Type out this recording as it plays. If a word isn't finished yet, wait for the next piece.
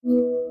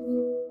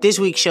This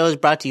week's show is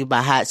brought to you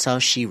by Hot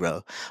Sauce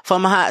Shiro. For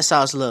my hot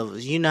sauce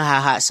lovers, you know how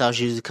hot sauce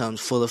usually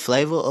comes full of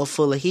flavor or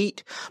full of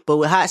heat, but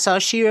with Hot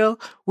Sauce Shiro,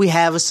 we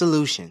have a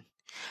solution.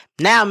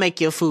 Now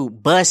make your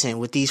food bussin'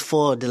 with these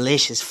 4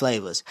 delicious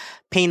flavors: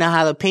 peanut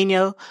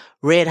jalapeno,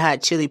 red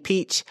hot chili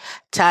peach,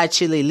 Thai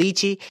chili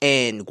lychee,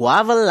 and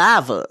guava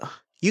lava.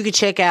 You can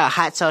check out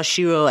Hot Sauce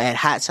Shiro at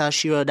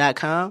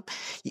hotsauceshiro.com,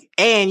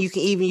 and you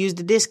can even use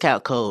the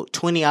discount code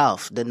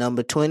 20OFF, the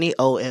number 20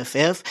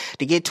 OFF,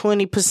 to get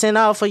 20%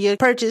 off of your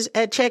purchase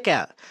at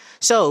checkout.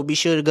 So be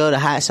sure to go to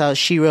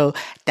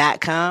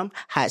hotsauceshiro.com.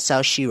 Hot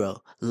Sauce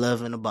Shiro,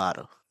 love in a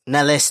bottle.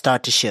 Now let's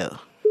start the show.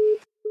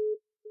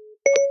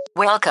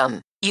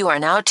 Welcome. You are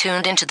now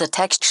tuned into the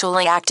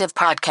Textually Active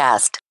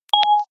Podcast.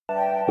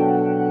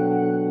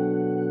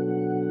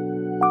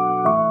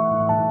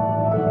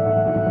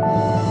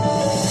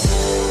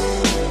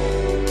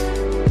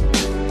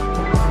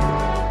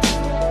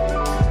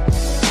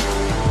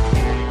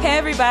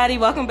 Everybody,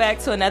 welcome back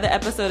to another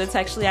episode of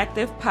Textually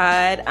Active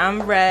Pod.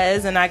 I'm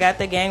Rez, and I got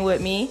the gang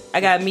with me. I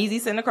got Meezy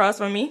sitting across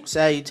from me.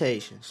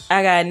 Salutations.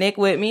 I got Nick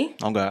with me.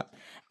 Oh, God.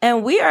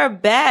 And we are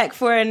back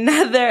for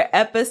another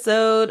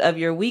episode of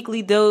your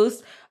weekly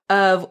dose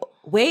of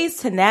ways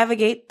to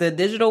navigate the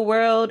digital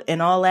world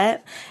and all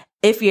that.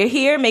 If you're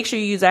here, make sure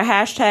you use our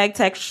hashtag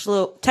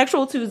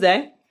Textual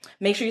Tuesday.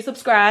 Make sure you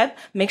subscribe.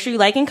 Make sure you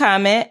like and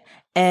comment.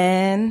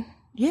 And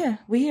yeah,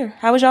 we here.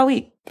 How was y'all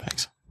week?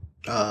 Thanks.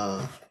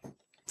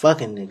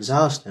 Fucking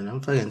exhausting.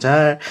 I'm fucking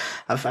tired.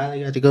 I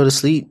finally got to go to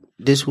sleep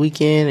this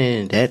weekend,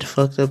 and that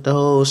fucked up the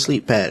whole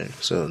sleep pattern.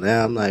 So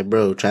now I'm like,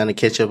 bro, trying to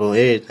catch up on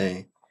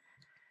everything.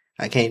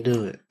 I can't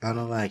do it. I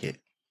don't like it.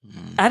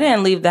 I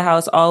didn't leave the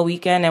house all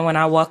weekend, and when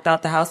I walked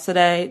out the house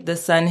today, the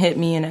sun hit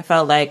me, and it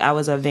felt like I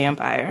was a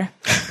vampire.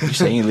 You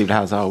say you didn't leave the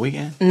house all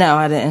weekend? No,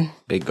 I didn't.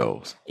 Big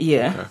goals.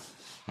 Yeah. Okay.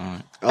 All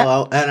right.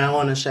 Oh, and I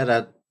want to shout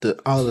out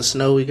all the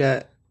snow we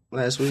got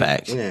last week.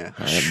 Facts. Yeah.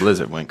 That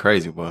blizzard went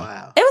crazy, boy.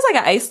 Wow. It was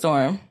like an ice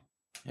storm.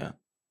 Yeah.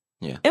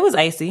 Yeah. It was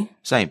icy.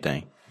 Same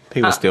thing.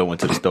 People still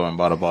went to the store and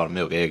bought a bottle of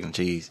milk, eggs, and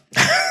cheese.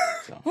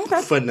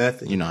 Okay. For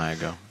nothing. You know how it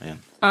go.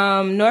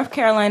 Yeah. North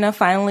Carolina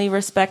finally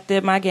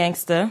respected my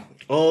gangster.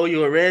 Oh,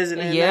 you a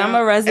resident? Yeah, now? I'm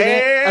a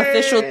resident. Hey!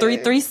 Official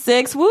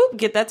 336. Whoop,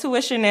 get that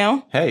tuition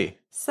now. Hey.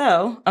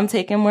 So, I'm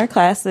taking more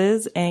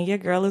classes, and your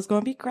girl is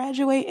going to be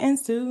graduating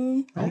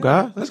soon. Oh,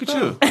 God. Look at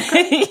you.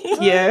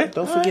 Yeah.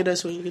 Don't forget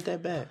us when you get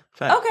that back.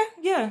 Facts. Okay,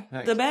 yeah.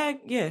 Thanks. The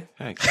bag, yeah.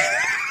 Thanks.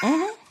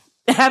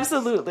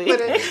 Absolutely. When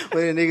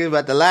the niggas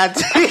about to lie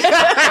to you.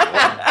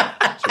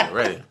 Shit,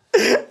 ready.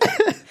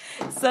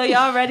 So,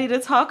 y'all ready to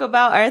talk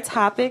about our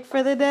topic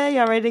for the day?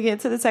 Y'all ready to get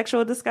into the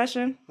sexual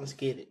discussion? Let's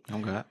get it. Oh,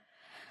 God.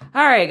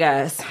 All right,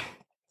 guys.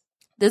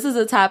 This is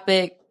a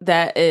topic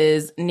that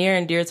is near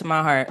and dear to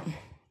my heart.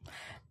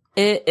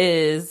 It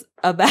is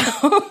about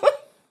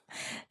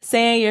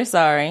saying you're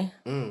sorry.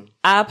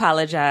 I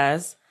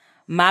apologize.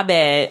 My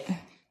bad.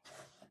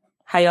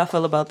 How y'all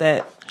feel about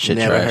that? Shit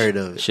Never trash. heard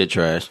of it. Shit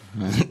trash.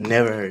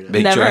 Never heard of it.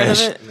 Big Never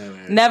trash. heard of it? Never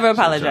heard Never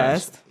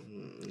apologized.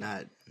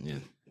 Not. Yeah.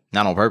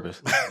 Not on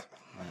purpose.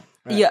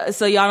 Yeah,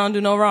 so y'all don't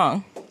do no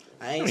wrong.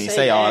 I ain't You say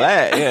say all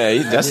that. Yeah.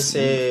 I That's just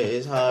said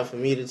it's hard for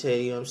me to tell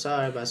you I'm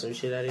sorry about some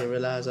shit I didn't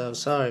realize I was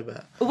sorry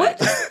about.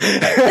 What?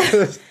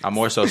 I'm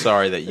more so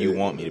sorry that you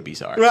want me to be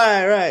sorry.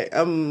 Right.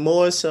 I'm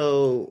more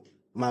so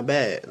my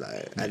bad.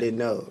 Like, I didn't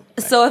know.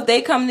 So if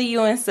they come to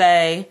you and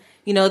say,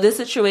 you know, this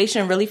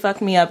situation really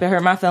fucked me up, it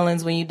hurt my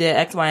feelings when you did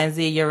X, Y, and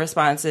Z, your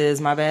response is,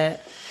 my bad?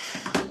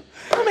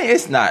 I mean,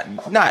 it's not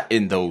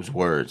in those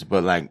words,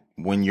 but like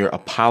when you're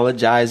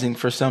apologizing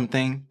for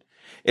something,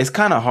 it's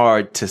kind of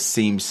hard to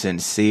seem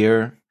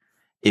sincere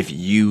if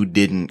you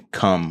didn't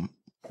come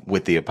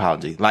with the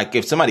apology. Like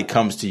if somebody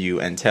comes to you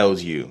and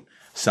tells you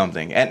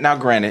something, and now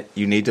granted,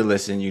 you need to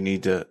listen, you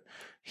need to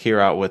hear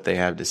out what they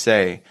have to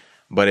say,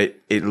 but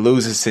it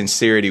loses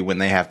sincerity when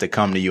they have to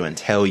come to you and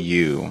tell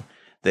you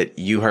that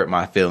you hurt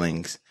my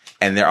feelings,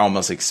 and they're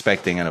almost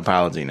expecting an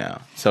apology now.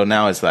 So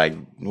now it's like,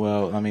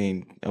 well, I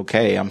mean,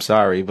 okay, I'm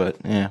sorry,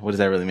 but what does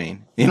that really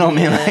mean? You know what I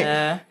mean?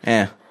 Yeah. Like,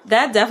 yeah.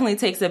 That definitely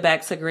takes it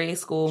back to grade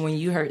school when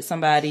you hurt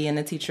somebody and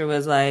the teacher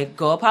was like,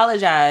 go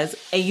apologize.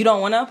 And you don't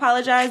want to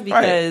apologize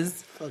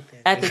because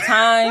at the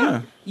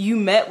time you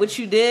met what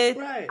you did.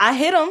 Right. I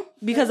hit him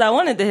because I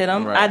wanted to hit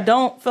him. Right. I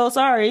don't feel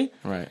sorry.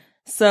 Right.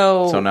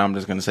 So now I'm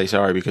just going to say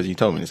sorry because you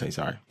told me to say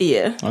sorry.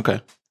 Yeah. Okay.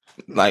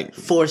 Like,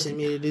 Forcing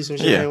me to do some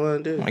shit I didn't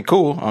want to do. like,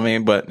 cool. I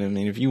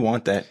mean, if you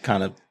want that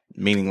kind of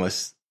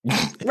meaningless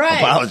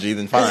apology,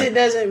 then Because fine. it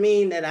doesn't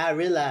mean that I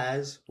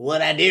realize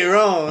what I did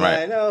wrong.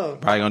 Right. Like, no.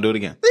 Probably going to do it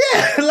again.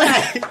 Yeah,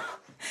 like...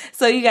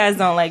 So you guys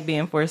don't like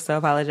being forced to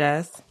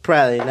apologize?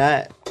 Probably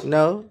not.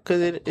 No,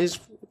 because it's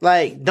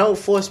like, don't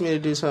force me to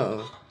do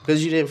something.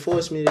 Because you didn't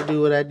force me to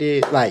do what I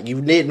did. Like,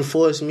 you didn't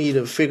force me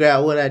to figure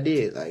out what I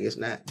did. Like, it's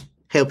not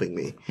helping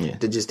me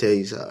to just tell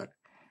you sorry.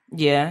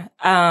 Yeah.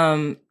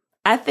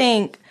 I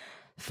think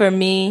for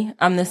me,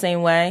 I'm the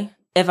same way.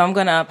 If I'm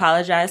going to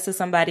apologize to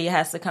somebody, it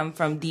has to come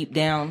from deep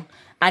down.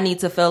 I need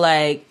to feel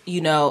like,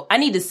 I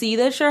need to see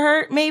that you're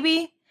hurt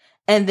maybe.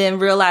 and then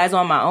realize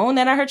on my own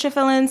that I hurt your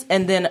feelings,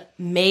 and then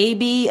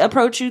maybe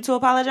approach you to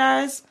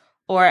apologize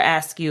or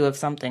ask you if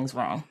something's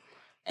wrong.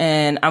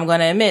 And I'm going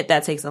to admit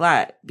that takes a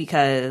lot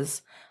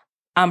because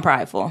I'm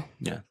prideful.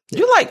 Yeah.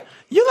 You like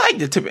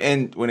the typical,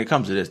 and when it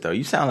comes to this though,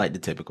 you sound like the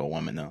typical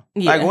woman though.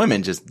 Yeah. Like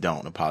women just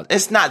don't apologize.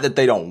 It's not that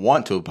they don't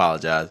want to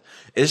apologize.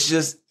 It's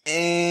just,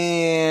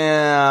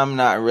 I'm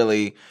not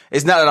really,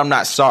 it's not that I'm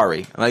not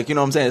sorry. Like, you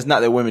know what I'm saying? It's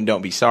not that women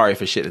don't be sorry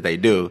for shit that they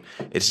do.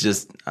 It's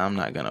just, I'm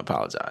not going to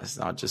apologize.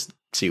 I'll just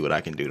see what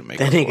I can do to make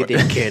That it nigga work.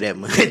 didn't care that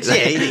much. Yeah,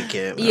 he didn't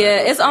care.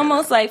 Yeah, it's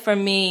almost like for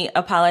me,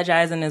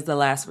 apologizing is the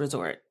last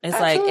resort. It's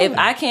like if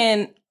I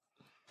can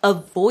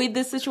avoid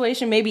this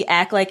situation, maybe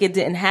act like it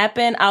didn't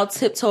happen, I'll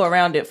tiptoe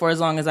around it for as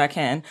long as I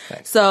can.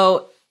 Thanks.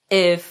 So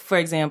if, for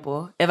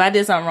example, if I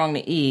did something wrong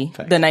to E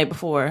the night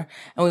before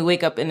and we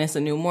wake up and it's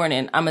a new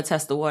morning, I'm going to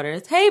test the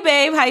waters. Hey,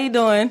 babe, how you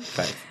doing?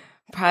 Thanks.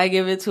 Probably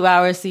give it 2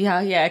 hours, see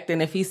how he acting.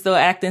 If he's still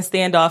acting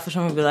standoffish,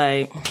 I'm going to be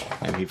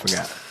like, Maybe he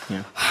forgot.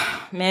 Yeah.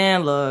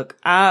 man, look,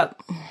 I'm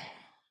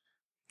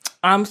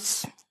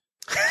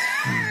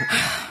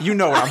You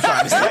know what I'm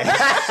trying to say.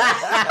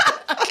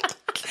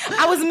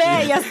 I was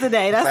mad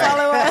yesterday. That's all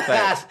it was.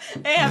 Thanks.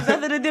 It has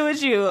nothing to do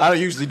with you. I don't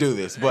usually do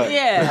this, but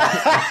Yeah.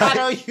 I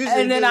don't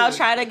usually And then do I'll it.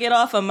 try to get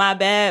off of my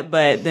bad,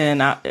 but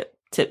then I'll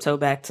tiptoe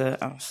back to,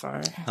 I'm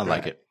sorry. I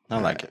like it. I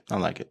like it. I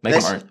like it. Make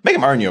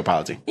him earn your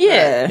apology.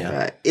 Yeah. Yeah.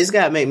 Right. It's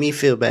got to make me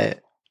feel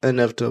bad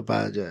enough to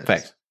apologize.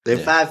 Facts.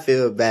 If I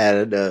feel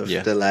bad enough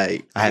Yeah. to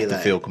like, I have be to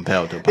like, feel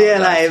compelled to apologize.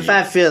 yeah, like to if you.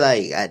 I feel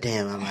like, God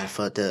damn, I might have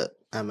fucked up,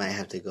 I might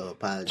have to go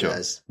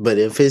apologize. But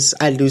if it's,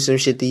 I do some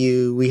shit to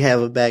you, we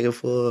have a back and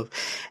forth,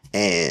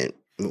 and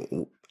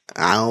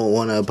I don't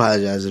want to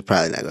apologize, it's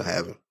probably not gonna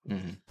happen.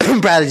 Mm-hmm.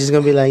 I'm probably just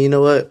gonna be like, you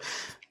know what,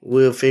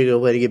 we'll figure a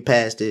way to get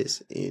past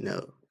this. You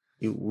know,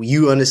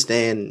 you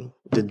understand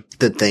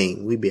the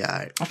thing. We be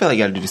alright. I feel like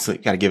you gotta do the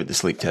sleep. Gotta give it the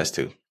sleep test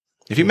too.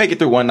 If you make it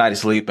through one night of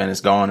sleep and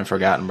it's gone and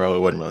forgotten, bro, it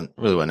wasn't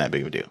really wasn't that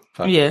big of a deal.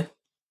 Fuck. Yeah.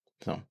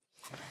 So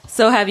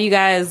So have you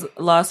guys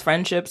lost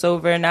friendships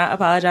over not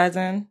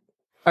apologizing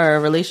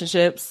or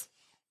relationships?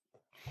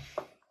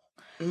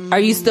 Are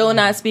you still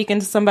not speaking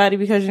to somebody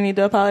because you need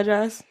to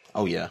apologize?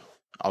 oh yeah.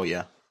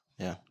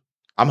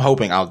 I'm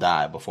hoping I'll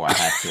die before I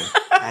have to.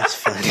 That's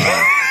funny.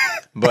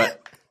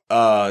 But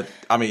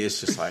I mean, it's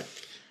just like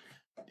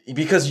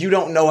because you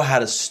don't know how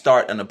to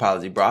start an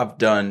apology, bro. I've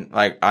done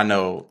like I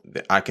know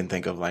that I can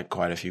think of like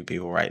quite a few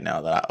people right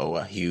now that I owe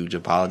a huge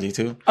apology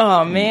to. Oh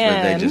But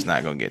man. they're just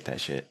not gonna get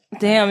that shit.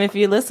 Damn, if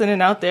you're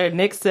listening out there,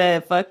 Nick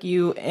said fuck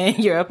you and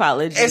your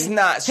apology. It's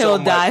not so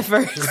He'll die much-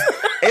 first.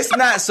 It's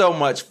not so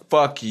much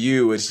fuck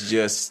you. It's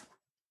just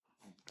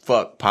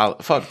fuck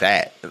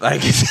that.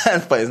 Like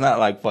it's not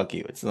like fuck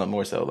you. It's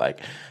more so like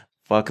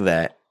fuck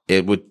that.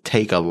 It would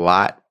take a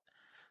lot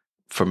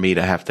for me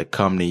to have to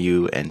come to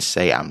you and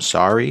say I'm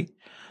sorry.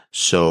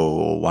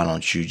 So why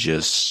don't you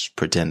just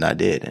pretend I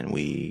did and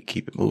we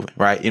keep it moving,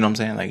 right? You know what I'm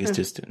saying? Like it's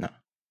just no.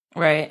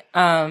 Right.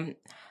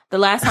 The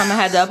last time I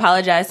had to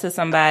apologize to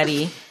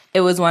somebody,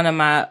 it was one of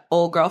my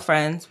old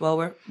girlfriends.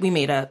 Well, we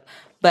made up,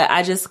 but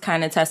I just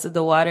kind of tested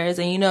the waters,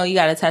 and you know, you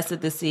got to test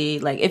it to see,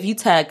 like, if you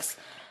text,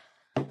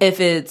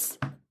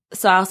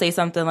 so I'll say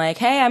something like,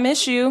 "Hey, I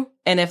miss you,"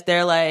 and if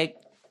they're like,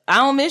 "I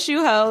don't miss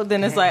you, ho,"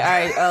 then it's like, all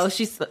right, oh,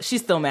 she's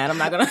still mad. I'm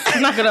not gonna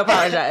That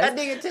apologize.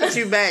 nigga takes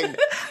you back.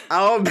 I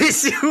don't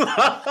miss you.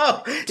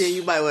 Yeah,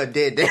 you might want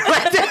to dead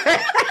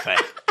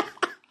that.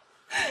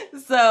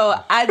 So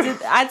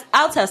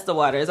I'll test the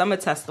waters. I'm a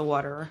test the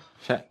waterer.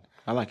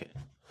 I like it.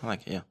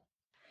 Yeah.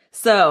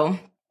 So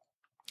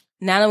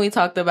now that we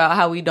talked about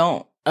how we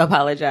don't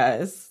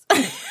apologize,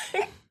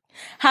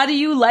 how do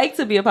you like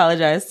to be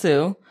apologized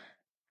to?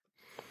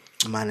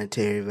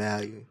 Monetary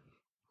value.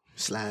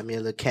 Slide me a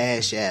little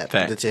cash app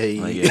Fact. to tell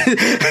you. Like,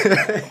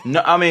 yeah.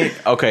 No, I mean,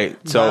 okay, Buy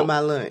so my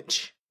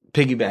lunch.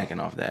 piggybacking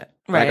off that,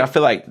 Right. like I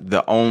feel like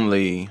the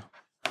only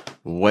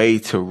way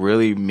to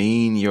really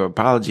mean your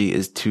apology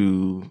is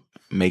to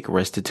make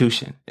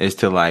restitution, is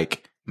to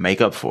like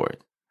make up for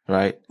it,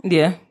 right?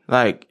 Yeah.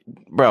 Like,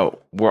 bro,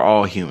 we're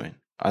all human.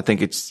 I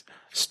think it's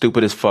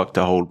stupid as fuck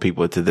to hold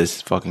people to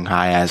this fucking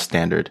high ass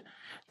standard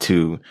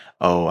to,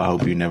 oh, I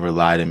hope you never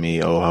lie to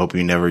me. Oh, I hope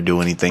you never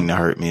do anything to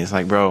hurt me. It's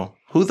like, bro,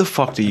 who the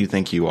fuck do you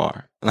think you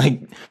are?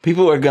 Like,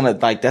 people are gonna,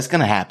 like, that's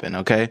gonna happen,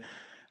 okay?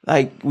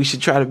 Like, we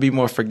should try to be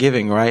more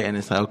forgiving, right? And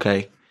it's like,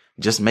 okay,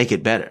 just make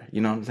it better. You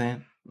know what I'm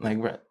saying?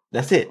 Like, bro,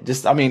 that's it.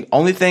 Just, I mean,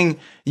 only thing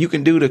you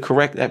can do to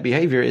correct that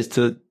behavior is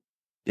to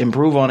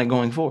improve on it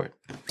going forward.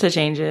 To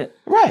change it.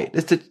 Right.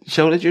 It's to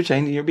show that you're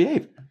changing your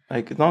behavior.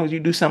 Like, as long as you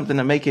do something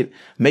to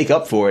make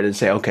up for it and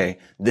say, okay,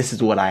 this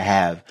is what I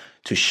have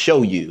to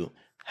show you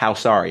how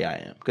sorry I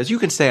am. Because you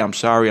can say, I'm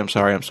sorry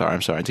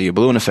until you're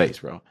blue in the face,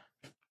 bro.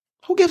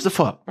 Who gives a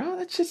fuck, bro?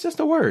 That's just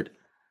a word.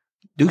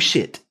 Do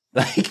shit.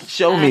 Like,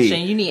 show Action.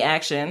 me. You need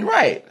action.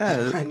 Right.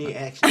 I need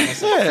action.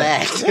 That's a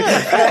Yeah.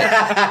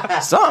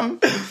 fact.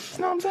 Something. You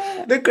know what I'm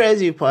saying? The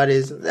crazy part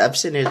is, I'm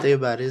sitting there thinking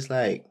about it. It's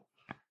like,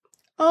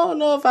 I don't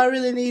know if I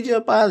really need your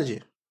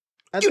apology.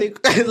 I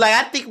think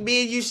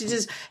me and you should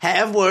just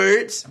have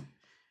words,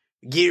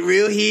 get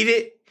real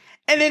heated,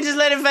 and then just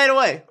let it fade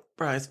away.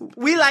 Bro,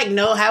 We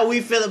know how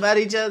we feel about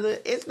each other.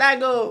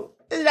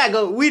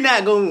 We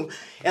not going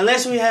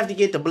unless we have to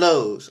get the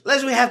blows.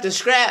 Unless we have to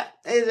scrap.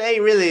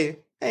 It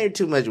ain't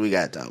too much we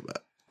got to talk about.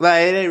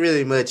 Like, it ain't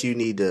really much you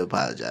need to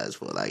apologize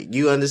for. Like,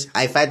 you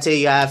understand. If I tell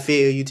you how I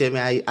feel, you tell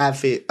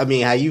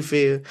me how you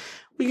feel.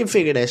 We can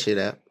figure that shit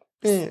out.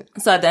 Yeah.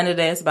 So at the end of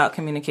the day, it's about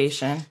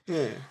communication.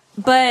 Yeah.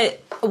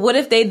 But what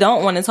if they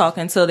don't want to talk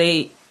until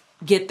they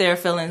get their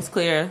feelings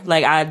clear?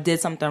 Like, I did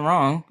something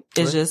wrong.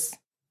 It's just...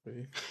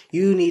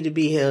 You need to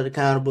be held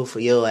accountable for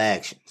your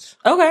actions.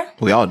 Okay.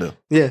 We all do.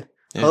 Yeah.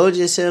 Hold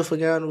yourself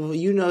accountable.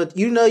 You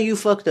know you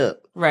fucked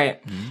up.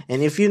 Right. Mm-hmm.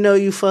 And if you know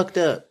you fucked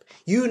up,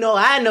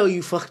 I know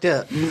you fucked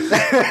up.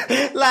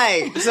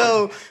 Like,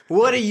 so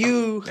what are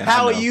you,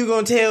 how are you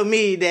going to tell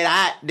me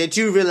that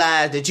you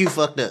realize that you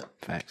fucked up?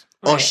 Facts.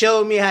 Or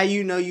show me how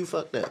you know you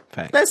fucked up.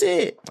 Facts. That's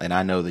it. And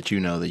I know that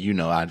you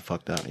know I'd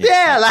fucked up.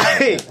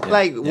 Yeah,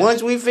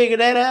 once we figure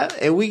that out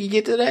and we can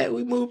get to that,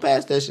 we move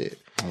past that shit.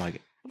 I like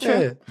it.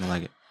 True. I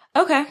like it.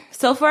 Okay.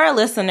 So for our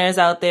listeners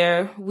out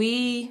there,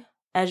 we,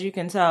 as you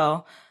can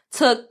tell,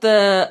 took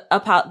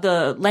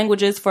the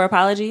languages for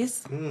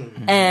apologies.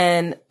 Mm-hmm.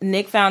 And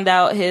Nick found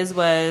out his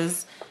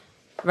was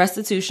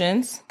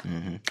restitutions.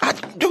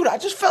 Mm-hmm. I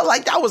just felt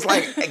like that was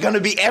like going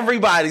to be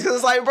everybody's.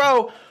 It's like,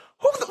 bro,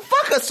 who the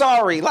fuck is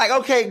sorry? Like,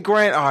 okay,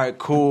 Grant, all right,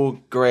 cool,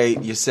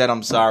 great. You said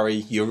I'm sorry.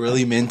 You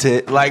really meant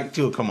it. Like,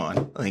 dude, come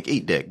on. Like,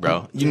 eat dick,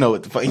 bro. You know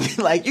what the fuck.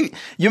 Like,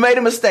 you made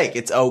a mistake.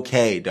 It's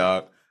okay,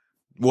 dog.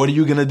 What are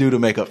you going to do to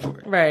make up for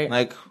it? Right.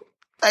 Like,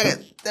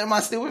 am I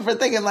stupid for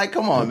thinking, like,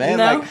 come on, man.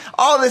 No. Like,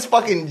 all this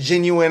fucking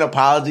genuine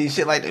apology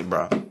shit like that,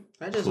 bro.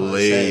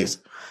 Please.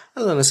 I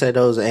was going to say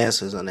those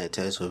answers on that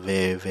test were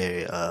very,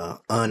 very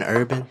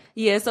unurban.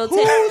 Yeah, so Who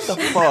the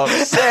fuck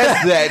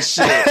says that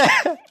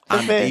shit?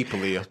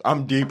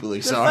 I'm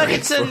deeply sorry.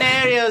 Fucking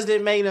scenarios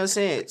didn't make no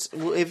sense.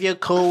 If your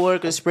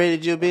coworker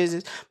spreaded your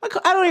business,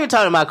 I don't even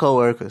talk to my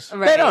coworkers.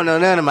 Right. They don't know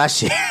none of my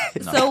shit.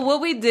 No. So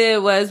what we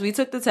did was we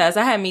took the test.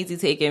 I had Meezy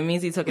take it.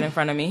 Meezy took it in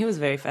front of me. He was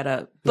very fed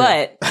up.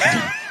 But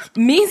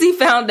Meezy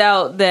found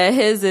out that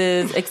his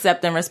is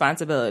accepting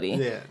responsibility.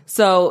 Yeah.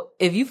 So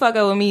if you fuck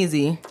up with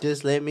Meezy,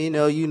 just let me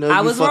know you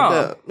was fucked wrong.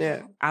 Up.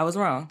 Yeah. I was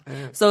wrong.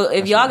 Yeah. So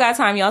if y'all got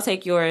time, y'all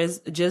take yours.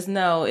 Just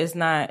know it's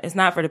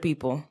not for the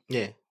people.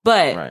 Yeah.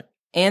 But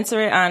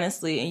answer it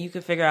honestly, and you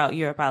can figure out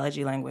your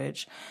apology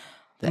language.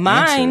 The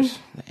answers.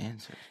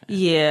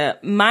 Yeah.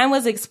 Mine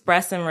was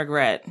expressing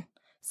regret.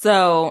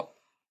 So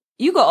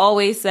you could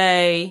always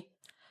say,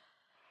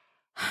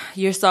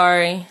 you're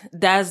sorry.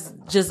 That's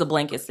just a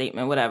blanket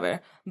statement, whatever.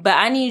 But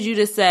I need you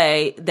to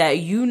say that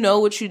you know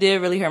what you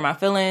did really hurt my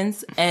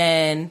feelings,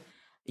 and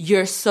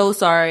you're so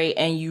sorry,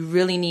 and you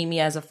really need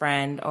me as a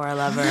friend or a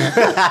lover.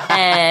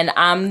 And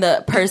I'm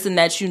the person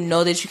that you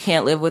know that you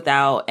can't live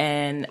without,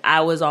 and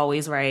I was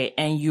always right,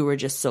 and you were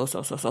just so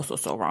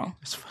wrong.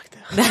 That's fucked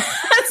up.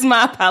 That's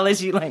my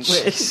apology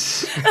language.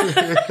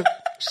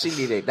 She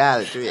need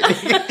acknowledgement.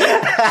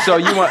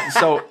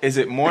 So is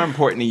it more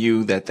important to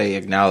you that they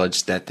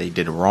acknowledge that they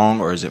did wrong,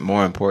 or is it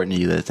more important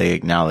to you that they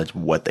acknowledge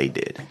what they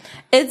did?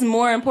 It's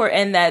more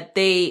important that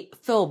they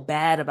feel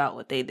bad about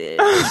what they did.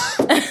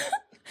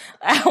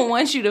 I don't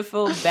want you to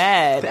feel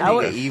bad.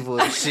 Evil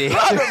and shit.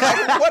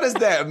 What does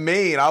that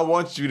mean? I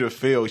want you to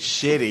feel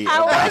shitty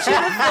I want you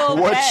to feel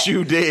what bad.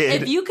 you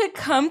did. If you could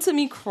come to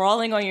me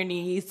crawling on your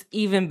knees,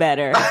 even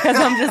better. Because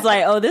I'm just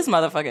like, oh, this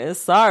motherfucker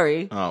is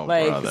sorry. Oh,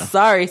 like, brother.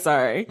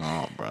 Sorry.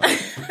 Oh, brother.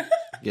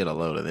 Get a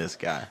load of this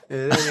guy.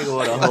 Yeah, that nigga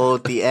want a whole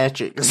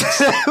theatrics.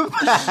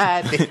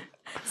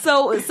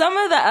 So some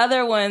of the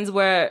other ones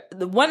were,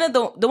 the ones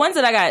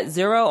that I got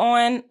 0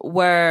 on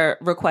were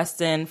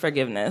requesting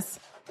forgiveness.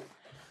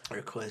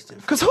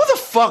 Because who the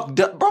fuck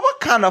bro, what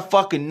kind of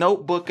fucking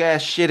notebook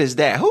ass shit is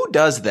that? Who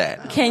does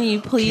that? Can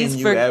you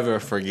please ever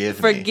forgive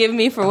me? Forgive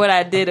me for what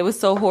I did. It was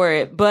so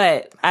horrid,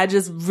 but I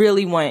just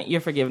really want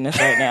your forgiveness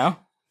right now.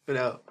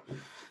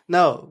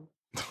 No.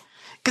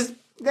 Because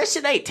that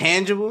shit ain't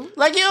tangible.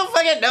 Like, you don't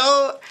fucking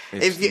know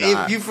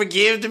if you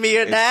forgive me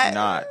or not. It's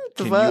not.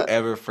 Can you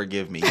ever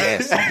forgive me?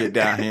 Yes. You get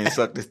down here and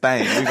suck this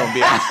thing. We're going to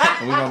be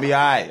all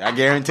right. I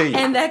guarantee you.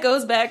 And that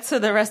goes back to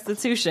the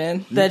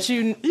restitution that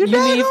you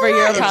need for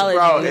your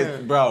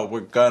apology. Bro,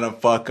 we're going to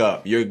fuck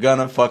up. You're going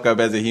to fuck up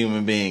as a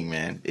human being,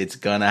 man. It's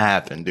going to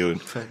happen,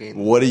 dude.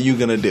 What are you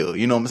going to do?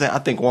 You know what I'm saying? I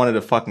think one of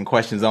the fucking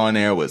questions on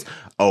there was,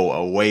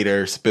 a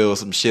waiter spilled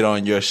some shit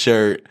on your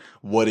shirt.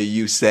 What do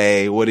you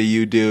say? What do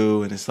you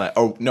do? And it's like,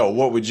 oh, no,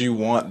 what would you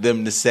want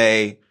them to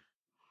say?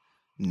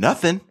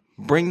 Nothing.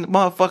 Bring the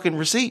motherfucking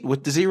receipt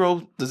with the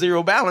zero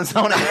balance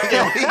on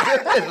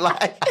it.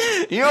 Like,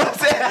 you know what I'm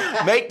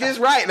saying? Make this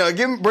right. No,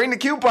 bring the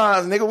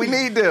coupons, nigga. We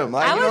need them.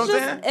 Like, you know what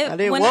I'm saying? I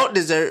didn't want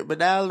dessert, but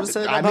now all of a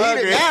sudden I'm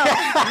hungry.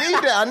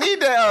 I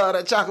need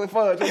that chocolate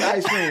fudge with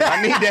ice cream.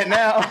 I need that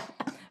now.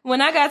 When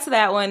I got to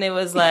that one, it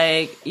was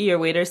like, your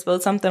waiter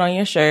spilled something on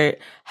your shirt.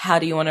 How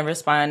do you want to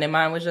respond? And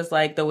mine was just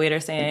like the waiter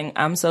saying,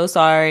 I'm so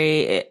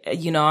sorry.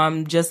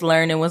 I'm just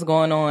learning what's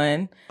going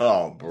on.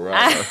 Oh, bro.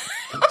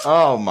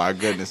 Oh, my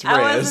goodness.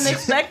 I wasn't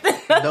expecting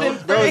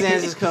Those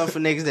answers come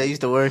from niggas that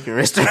used to work in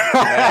restaurants.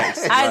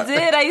 I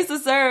did. I used to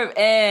serve,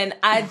 and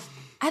I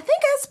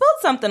think I spilled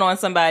something on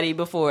somebody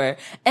before,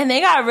 and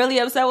they got really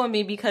upset with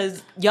me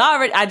because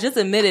I just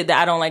admitted that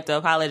I don't like to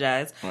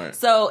apologize. Right.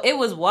 So it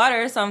was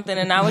water or something,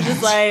 and I was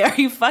just like, "Are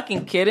you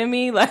fucking kidding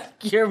me? Like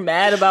you're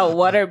mad about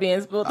water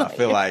being spilled?" I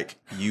feel like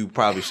you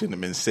probably shouldn't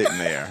have been sitting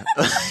there.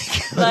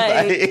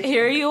 like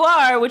here you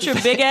are with your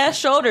big ass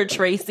shoulder,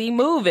 Tracy.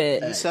 Move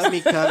it. You saw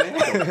me coming.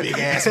 Big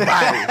ass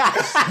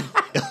body.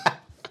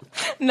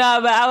 No,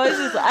 but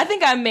I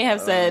think I may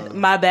have said,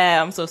 my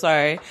bad, I'm so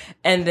sorry.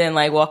 And then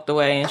like walked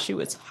away and she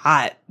was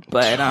hot.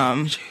 But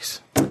Jeez.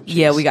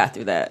 yeah, we got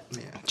through that.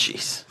 Yeah.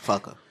 Jeez.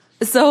 Fuck her.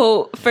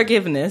 So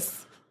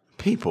forgiveness.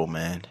 People,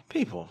 man.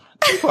 People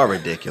are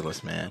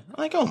ridiculous, man.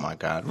 Like, oh my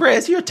God.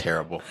 Rez, you're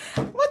terrible.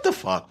 What the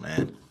fuck,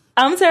 man?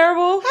 I'm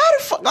terrible.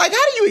 How do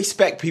you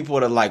expect people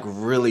to like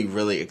really,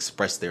 really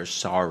express their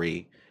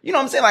sorry? You know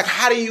what I'm saying? Like,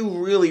 how do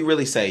you really,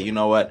 really say, you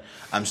know what?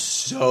 I'm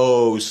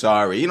so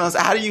sorry. You know what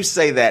I'm saying? How do you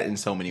say that in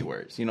so many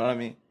words? You know what I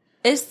mean?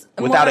 It's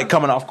without more, it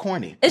coming off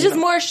corny. It's just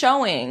more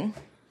showing.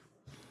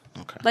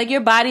 Okay. Like your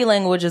body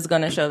language is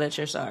going to show that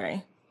you're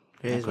sorry.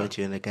 Here's what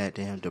you in a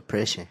goddamn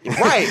depression.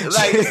 Right.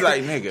 Like, it's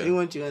like, nigga. She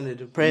want you in a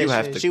depression. You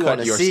have to she cut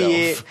wanna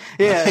see yourself.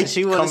 it. Yeah, Like,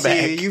 she want to come see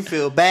back. it. You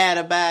feel bad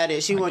about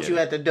it. She wants you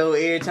at the door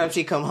every time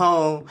she come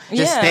home.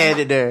 Just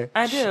standing there.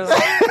 I do.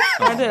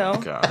 I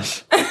do.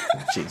 Gosh.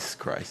 Jesus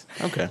Christ.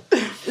 Okay.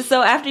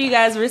 So after you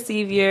guys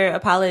receive your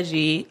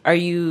apology, are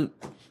you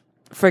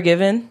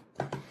forgiven?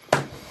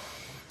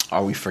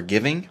 Are we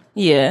forgiving?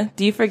 Yeah.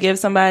 Do you forgive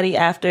somebody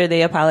after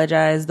they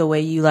apologize the way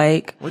you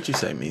like? What'd you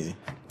say, Meezy?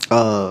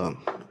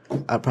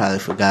 I probably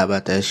forgot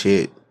about that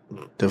shit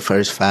the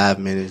first 5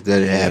 minutes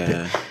that it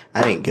happened.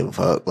 I didn't give a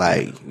fuck.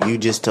 Like, you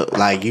just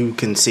like, you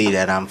can see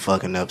that I'm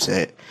fucking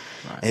upset.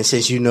 Right. And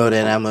since you know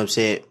that I'm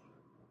upset,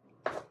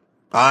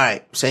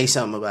 alright, say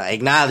something about it.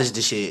 Acknowledge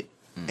the shit.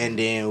 And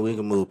then we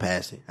can move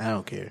past it. I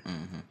don't care.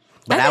 Mm-hmm.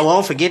 But I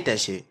won't forget that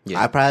shit.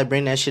 Yeah. I probably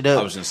bring that shit up.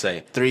 I was going to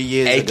say 3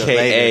 years ago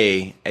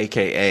later.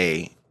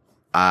 AKA,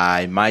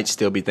 I might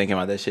still be thinking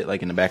about that shit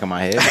like in the back of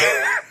my head.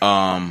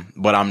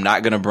 But I'm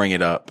not going to bring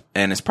it up.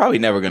 And it's probably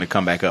never going to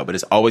come back up, but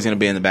it's always going to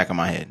be in the back of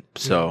my head.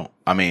 So,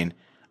 I mean,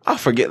 I'll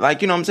forget,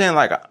 like, you know what I'm saying?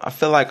 Like, I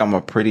feel like I'm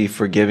a pretty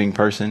forgiving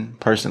person,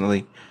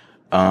 personally.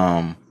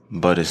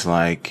 But it's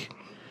like,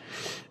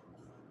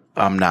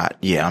 I'm not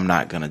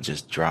going to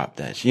just drop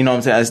that shit. You know what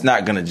I'm saying? It's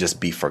not going to just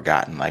be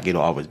forgotten. Like,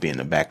 it'll always be in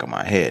the back of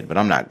my head, but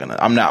I'm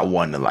not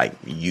one to like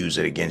use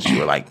it against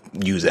you or like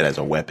use it as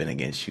a weapon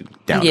against you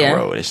down the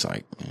road. It's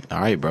like, all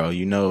right, bro,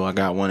 you know, I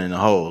got one in the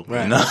hole.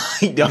 Right. You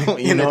know,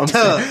 you know what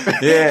I'm saying?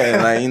 Yeah.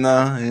 Like, you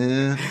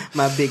know,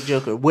 my big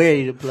joker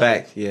ready to play.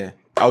 Fact. Yeah.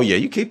 Oh yeah.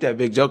 You keep that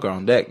big joker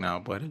on deck now,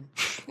 buddy.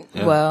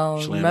 Yeah.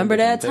 Well, remember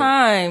that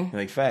time.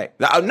 Like, fact.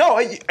 No,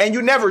 and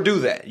you never do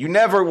that. You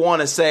never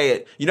want to say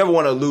it. You never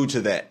want to allude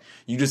to that.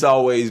 You just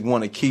always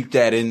want to keep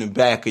that in the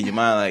back of your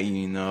mind, like,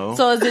 you know.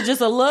 So is it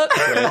just a look?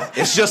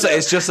 It's just a.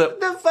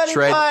 The funny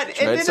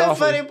part, and then the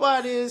funny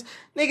part is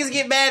niggas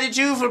get mad at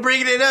you for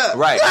bringing it up.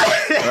 Right,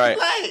 right.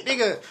 Like,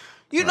 nigga,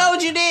 you know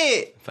what you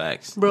did.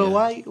 Facts, bro.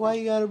 Yeah. Why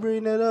you gotta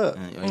bring that up?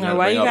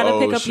 Why you gotta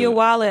pick up your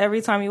wallet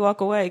every time you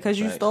walk away? Because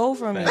you stole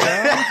from me,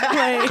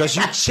 bro. Because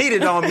you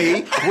cheated on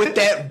me with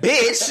that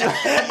bitch.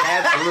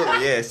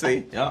 Absolutely, yeah.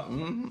 See, yep.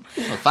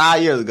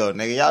 5 years ago,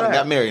 nigga, y'all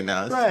got married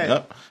now. Right.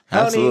 Yep.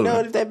 I don't even know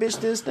if that bitch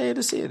still stay in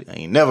the city. I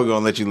ain't never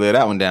gonna let you live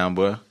that one down,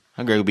 boy.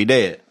 That girl will be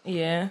dead.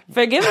 Yeah,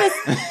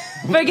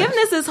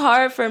 forgiveness is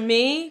hard for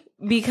me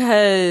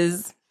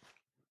because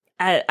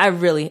I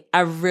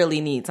really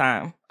need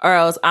time, or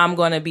else I'm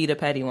gonna be the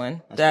petty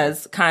one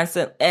that's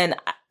constant, and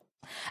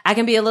I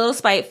can be a little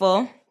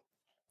spiteful.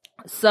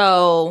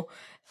 So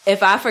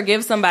if I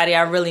forgive somebody,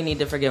 I really need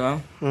to forgive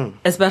them,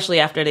 especially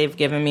after they've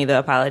given me the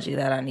apology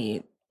that I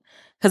need,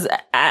 because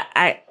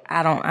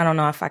I don't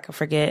know if I can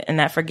forget, and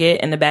that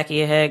forget in the back of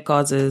your head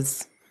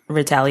causes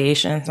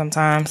retaliation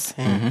sometimes.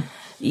 Mm-hmm.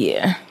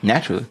 Yeah.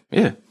 Naturally.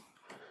 Yeah.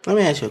 Let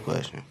me ask you a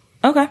question.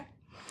 Okay.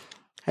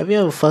 Have you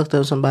ever fucked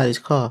up somebody's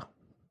car?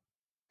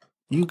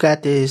 You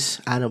got this,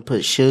 I done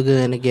put sugar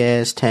in the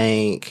gas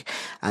tank,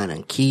 I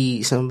done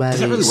keyed somebody's.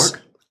 Does that really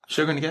work?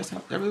 Sugar in the gas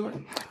tank? Does that really work?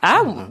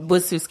 I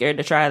was too scared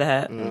to try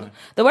that.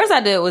 The worst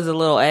I did was a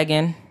little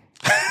egging.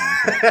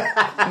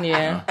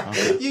 Yeah.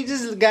 Okay. You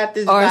just got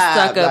this or vibe,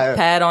 stuck a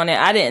pad on it.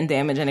 I didn't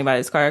damage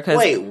anybody's car.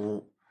 Wait.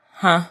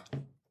 Huh?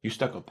 You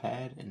stuck a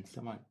pad in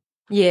somebody?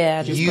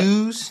 Yeah. I just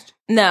used?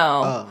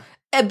 No.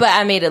 Oh. But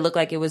I made it look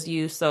like it was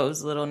used, so it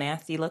was a little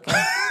nasty looking.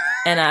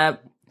 And I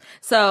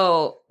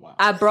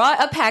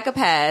brought a pack of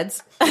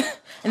pads.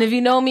 And if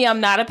you know me,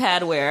 I'm not a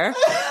pad wearer.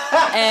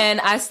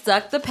 And I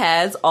stuck the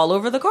pads all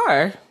over the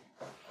car.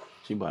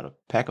 She bought a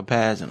pack of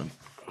pads and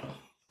a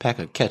pack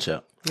of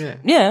ketchup. Yeah.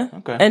 Yeah.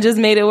 Okay. And just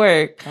made it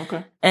work.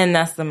 Okay. And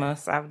that's the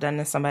most I've done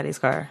in somebody's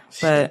car.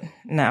 But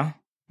no.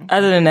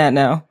 Other than that,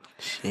 no.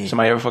 Shit.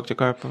 Somebody ever fucked your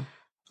car, bro?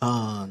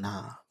 Oh,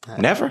 no.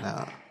 Never?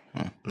 No.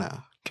 No.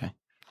 Okay.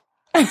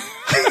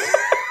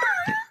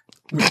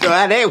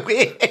 God, that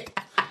weird.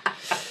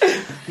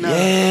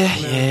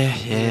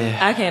 Yeah.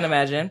 I can't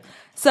imagine.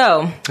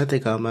 So I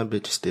think all my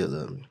bitches still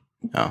love me.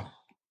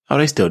 Oh,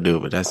 they still do,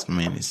 but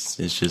it's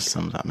just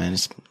sometimes, man.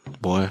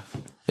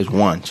 It's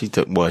one.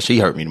 She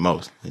hurt me the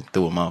most. They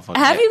threw a motherfucker.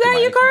 have you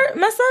got your car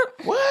messed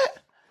up? What?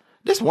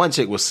 This one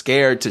chick was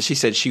scared she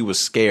said she was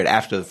scared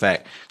after the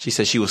fact. She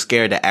said she was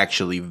scared to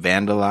actually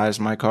vandalize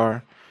my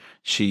car.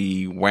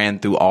 She ran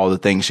through all the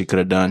things she could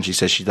have done. She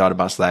said she thought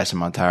about slashing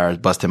my tires,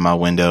 busting my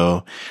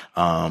window,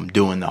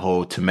 doing the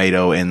whole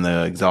tomato in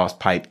the exhaust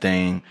pipe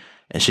thing.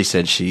 And she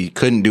said she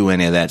couldn't do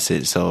any of that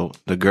shit. So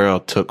the girl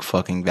took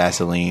fucking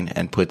Vaseline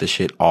and put the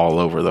shit all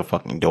over the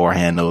fucking door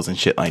handles and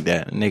shit like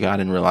that. Nigga, I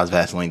didn't realize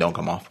Vaseline don't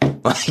come off.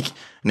 Like,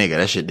 nigga,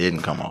 that shit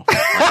didn't come off.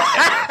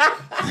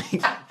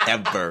 Like,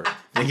 ever.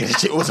 Nigga, that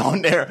shit was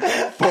on there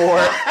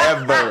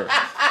forever.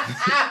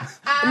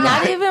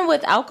 Not even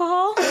with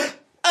alcohol?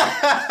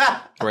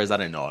 Whereas I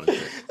didn't know all this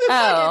shit.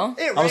 Oh.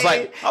 I was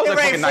like fucking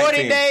 40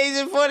 19. days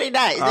and 40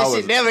 nights. This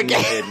shit never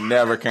came. It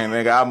never came,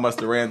 nigga. I must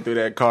have ran through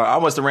that car. I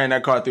must have ran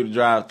that car through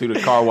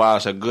the car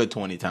wash a good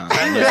 20 times.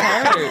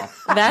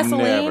 Vaseline?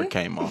 Never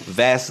came off.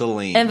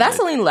 Vaseline. And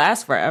Vaseline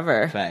lasts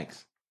forever.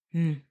 Facts.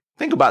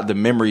 Think about the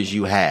memories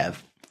you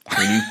have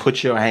when you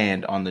put your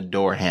hand on the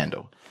door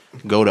handle,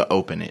 go to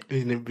open it,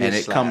 and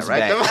it comes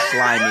back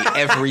slimy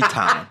every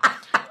time.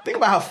 Think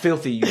about how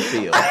filthy you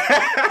feel.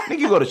 Nigga,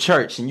 you go to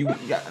church and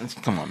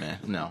come on, man.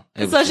 No.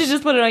 So she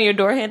just put it on your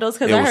door handles?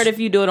 Because I heard if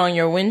you do it on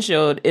your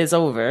windshield, it's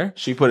over.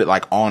 She put it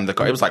like on the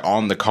car. It was like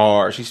on the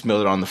car. She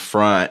smelled it on the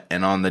front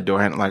and on the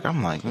door handle. Like,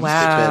 I'm like,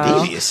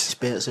 wow.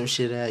 Spelled some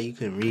shit out. You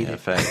couldn't read it.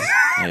 Facts.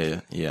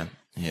 Yeah.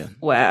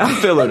 Wow. I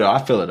feel it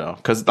though.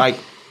 Because like,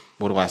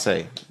 what do I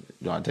say?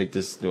 Do I take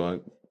this? Do I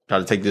try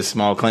to take this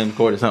small claim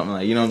court or something?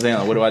 Like, you know what I'm saying?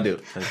 Like, what do I do?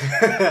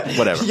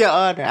 Whatever. Your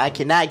Honor, I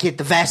cannot get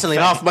the Vaseline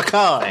off my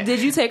car. Did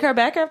you take her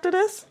back after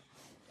this?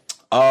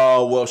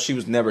 Well, she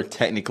was never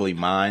technically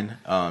mine.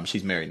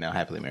 She's married now,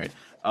 happily married.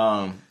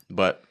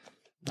 But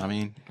I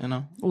mean, you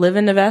know,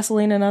 living the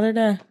Vaseline another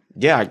day.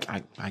 Yeah,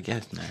 I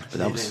guess, man.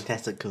 But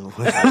that's a cool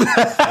one.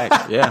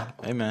 Yeah,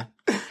 amen.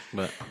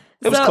 But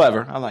it was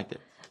clever. I liked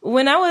it.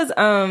 When I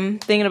was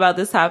thinking about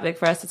this topic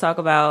for us to talk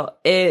about,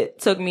 it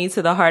took me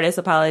to the hardest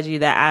apology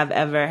that I've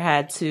ever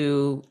had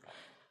to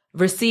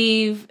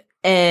receive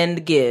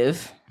and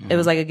give. It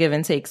was like a give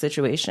and take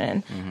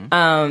situation.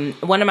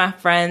 One of my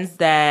friends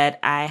that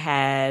I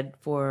had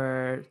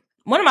one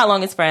of my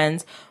longest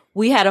friends,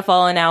 we had a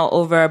falling out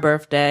over a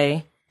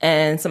birthday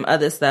and some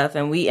other stuff,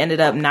 and we ended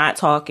up not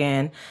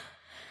talking.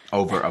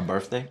 Over a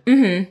birthday?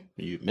 Mm-hmm.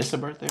 You missed a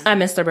birthday? I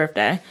missed her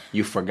birthday.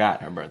 You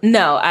forgot her birthday?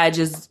 No, I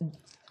just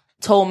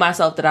told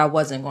myself that I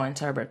wasn't going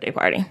to her birthday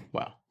party.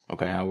 Wow.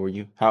 Okay, how old were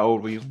you?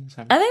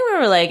 I think we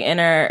were like in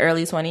our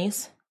early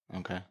 20s.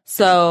 Okay.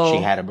 So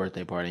she had a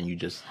birthday party and you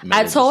just...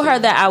 I told her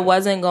that I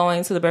wasn't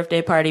going to the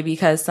birthday party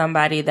because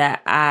somebody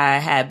that I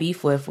had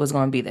beef with was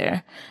going to be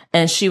there.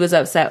 And she was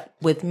upset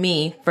with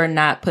me for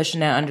not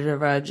pushing it under the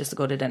rug just to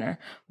go to dinner.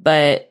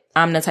 But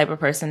I'm the type of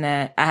person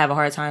that I have a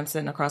hard time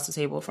sitting across the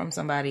table from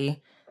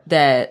somebody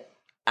that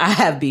I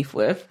have beef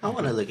with. I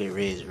want to look at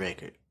Red's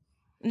record.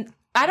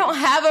 I don't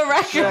have a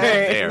record.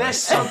 There's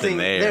something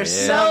there. There's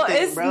something,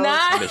 it's bro.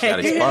 not. Got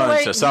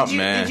expunged or something,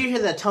 man. Did you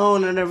hear the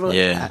tone in her voice?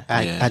 Yeah.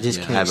 I just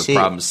can't I have a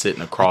problem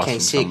sitting across from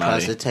somebody. I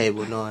can't sit across the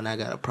table knowing I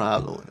got a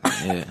problem with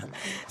it. Yeah.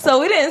 So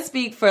we didn't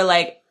speak for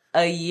like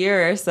a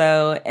year or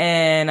so,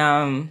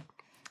 and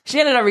she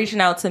ended up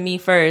reaching out to me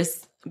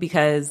first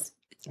because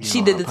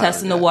she did the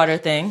test in the water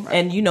thing. Right.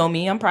 And you know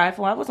me, I'm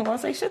prideful. I wasn't going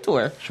to say shit to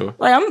her. Sure.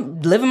 Like,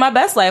 I'm living my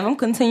best life. I'm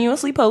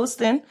continuously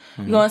posting.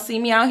 Mm-hmm. You're going to see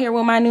me out here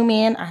with my new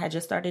man. I had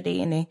just started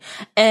dating him.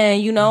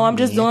 And, you know, I'm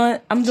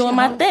doing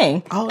my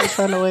thing. I always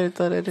find a way to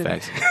throw that in.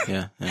 Facts.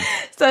 Yeah.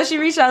 So she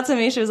reached out to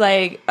me. She was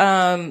like,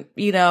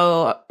 you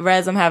know,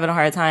 Rez, I'm having a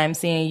hard time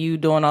seeing you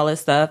doing all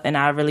this stuff. And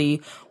I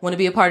really want to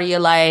be a part of your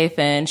life.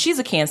 And she's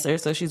a Cancer,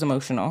 so she's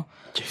emotional.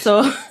 Jeez.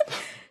 So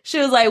she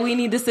was like, we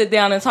need to sit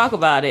down and talk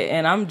about it.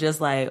 And I'm just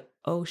like,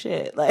 oh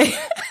shit. Like,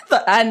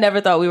 I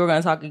never thought we were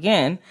going to talk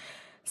again.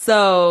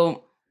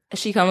 So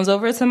she comes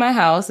over to my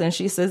house and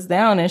she sits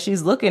down and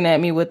she's looking at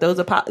me with those,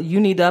 you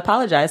need to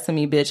apologize to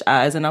me, bitch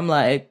eyes. And I'm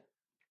like,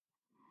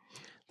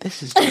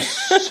 this is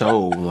just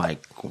so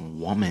like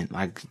woman,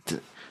 like,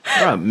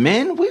 bro,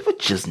 men, we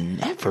would just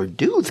never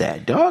do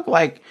that, dog.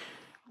 Like,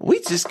 we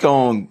just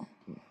gonna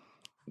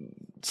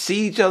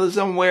see each other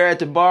somewhere at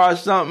the bar or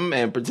something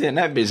and pretend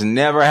that bitch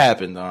never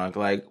happened, dog.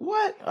 Like,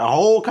 what? A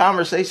whole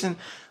conversation?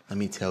 Let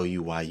me tell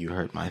you why you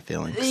hurt my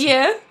feelings.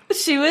 Yeah.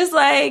 She was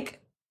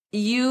like,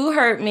 you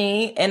hurt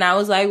me. And I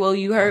was like, well,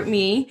 you hurt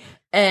me.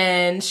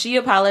 And she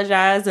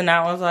apologized. And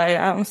I was like,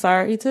 I'm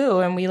sorry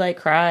too. And we like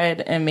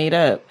cried and made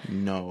up.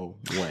 No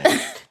way.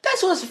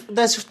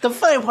 That's the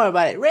funny part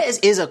about it. Rez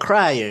is a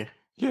crier.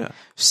 Yeah.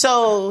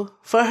 So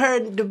for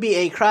her to be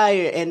a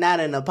crier and not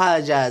an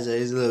apologizer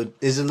is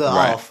a little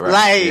off.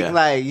 Right.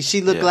 Like she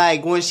looked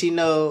like when she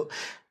know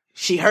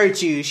she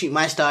hurt you, she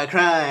might start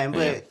crying.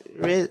 But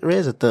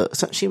Rez a thug.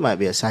 She might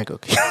be a psycho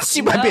killer.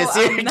 She might be a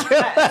serial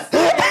killer.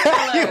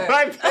 You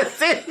might be a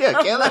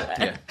serial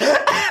killer.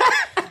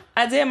 I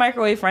I did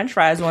microwave French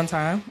fries one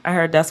time. I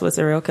heard that's what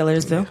serial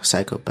killers do.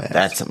 Psychopath.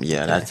 That's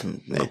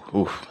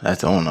oof,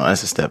 that's oh no,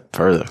 that's a step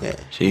further. Yeah.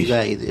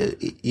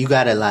 Sheesh. You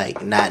gotta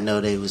like not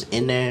know they was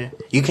in there.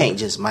 You can't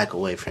just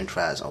microwave French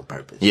fries on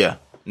purpose. Yeah.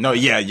 No,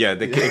 yeah.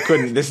 It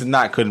couldn't.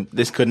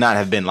 This could not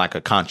have been like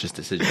a conscious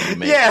decision you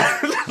made.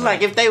 Yeah,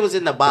 like if they was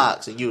in the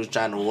box and you was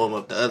trying to warm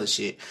up the other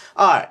shit,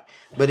 all right.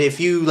 But if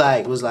you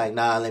like was like,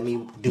 nah, let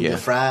me do the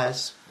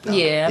fries. No.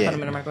 Yeah, I put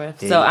them in the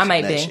microwave. Yeah, So I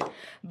might that be. shit.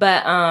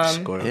 But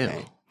Score, Yeah.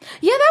 okay.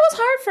 yeah, that was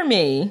hard for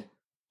me.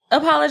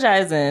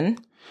 Apologizing.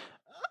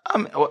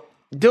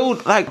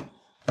 Dude, like,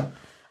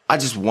 I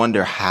just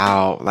wonder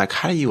how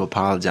do you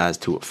apologize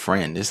to a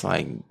friend? It's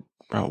like,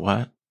 bro,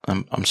 what?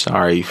 I'm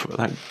sorry for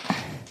like.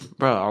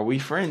 Bro, are we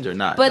friends or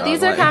not? But dog?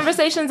 these are Like-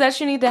 conversations that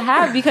you need to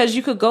have because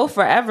you could go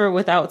forever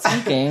without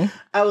speaking.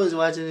 I was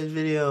watching this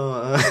video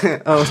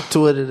on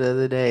Twitter the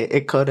other day,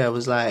 and Kodak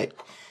was like,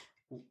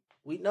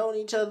 "We known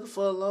each other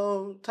for a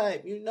long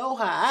time. You know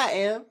how I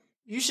am.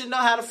 You should know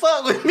how to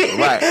fuck with me."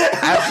 Right.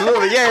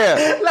 Absolutely.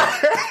 Yeah.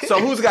 So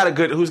who's got a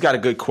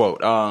good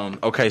quote?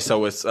 Okay,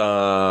 so it's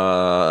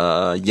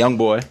NBA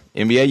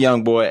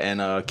Youngboy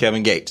and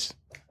Kevin Gates.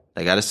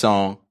 They got a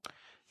song.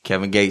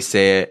 Kevin Gates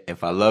said,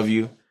 "If I love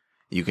you,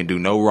 you can do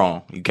no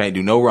wrong. You can't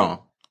do no wrong."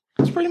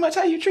 It's pretty much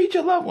how you treat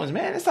your loved ones,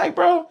 man. It's like,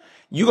 bro,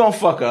 you gonna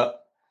fuck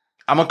up.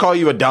 I'm gonna call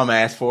you a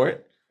dumbass for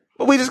it.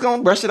 But we just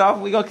gonna brush it off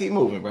and we gonna keep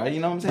moving, bro. You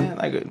know what I'm saying?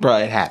 Like, bro,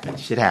 it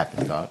happens. Shit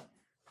happens, dog.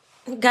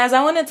 Guys,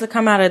 I wanted to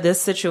come out of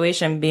this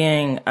situation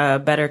being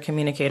better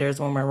communicators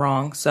when we're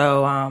wrong.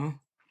 So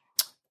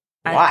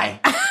Why?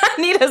 I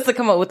need us to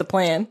come up with a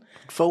plan.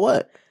 For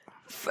what?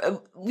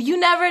 You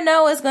never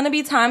know. It's going to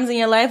be times in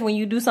your life when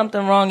you do something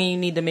wrong and you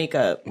need to make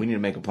up. We need to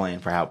make a plan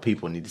for how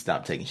people need to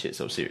stop taking shit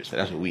so seriously.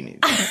 That's what we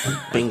need.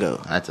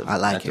 Bingo. I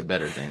like that's it. A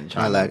better thing.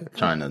 I like it.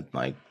 Trying to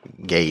like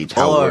gauge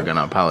how Or we're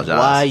gonna apologize.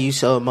 Why are you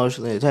so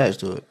emotionally attached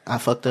to it? I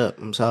fucked up.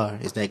 I'm sorry.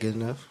 Is that good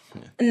enough?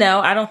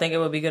 No, I don't think it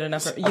would be good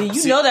enough for you.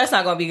 You know that's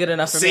not going to be good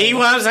enough for me. See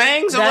what I'm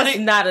saying? So That's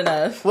not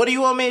enough. what do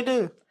you want me to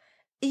do?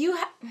 You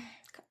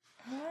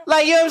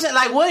Like, you know what I'm saying?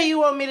 Like, what do you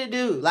want me to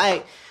do?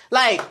 Like,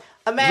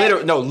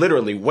 imagine.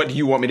 Literally, what do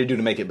you want me to do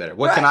to make it better?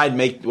 What can I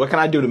make? What can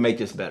I do to make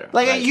this better?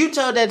 Like, you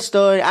told that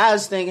story, I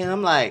was thinking,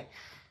 I'm like,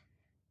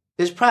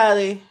 it's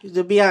probably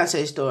the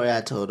Beyonce story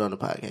I told on the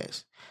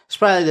podcast. It's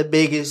probably the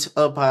biggest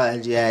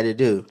apology I had to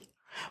do.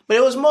 But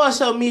it was more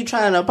so me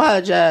trying to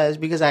apologize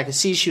because I could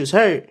see she was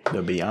hurt.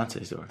 The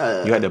Beyonce story.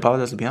 You had to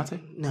apologize to Beyonce?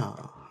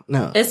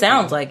 No. It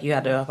sounds like you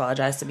had to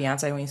apologize to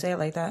Beyonce when you say it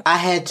like that. I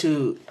had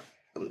to.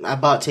 I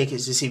bought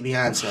tickets to see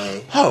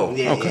Beyonce. Oh,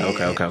 Yeah,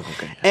 okay.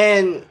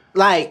 And,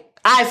 like,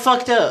 I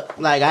fucked up.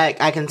 Like,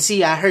 I can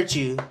see I hurt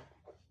you.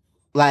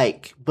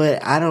 Like,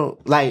 but I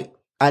don't, like,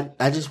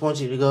 I just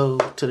want you to go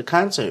to the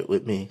concert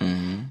with me.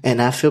 Mm-hmm.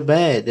 And I feel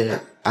bad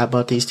that I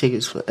bought these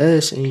tickets for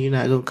us and you're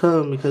not going to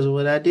come because of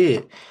what I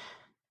did.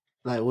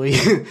 Like,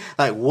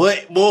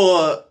 what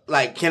more,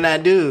 like, can I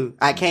do?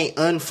 I can't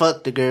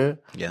unfuck the girl.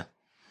 Yeah.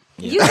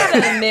 You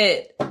gotta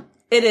admit,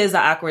 it is an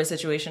awkward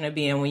situation to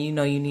be in when you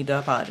know you need to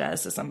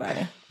apologize to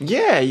somebody.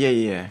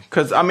 Yeah.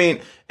 Because, I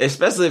mean,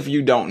 especially if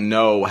you don't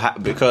know how,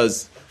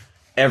 because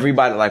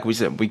everybody, like we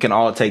said, we can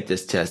all take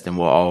this test and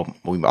we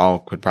all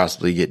could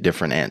possibly get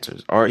different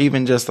answers. Or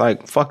even just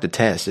like, fuck the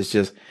test. It's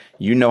just,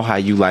 you know how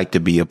you like to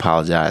be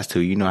apologized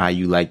to. You know how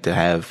you like to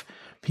have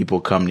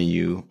people come to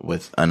you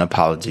with an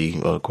apology,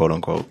 quote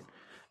unquote.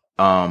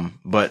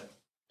 But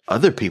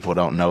other people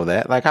don't know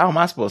that. Like, how am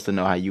I supposed to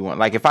know how you want?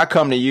 Like, if I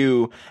come to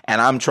you and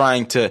I'm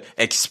trying to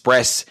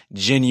express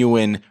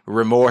genuine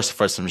remorse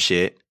for some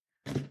shit,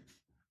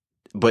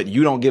 but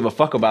you don't give a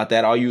fuck about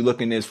that. All you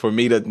looking is for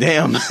me to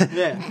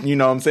you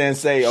know what I'm saying?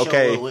 Say,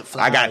 okay,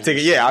 I got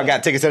tickets. Yeah, I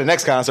got tickets to the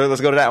next concert.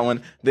 Let's go to that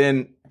one.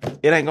 Then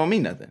it ain't gonna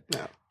mean nothing.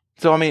 No.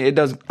 So, I mean, it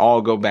does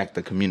all go back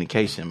to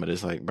communication, but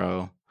it's like,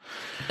 bro.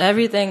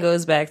 Everything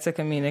goes back to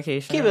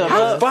communication.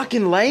 How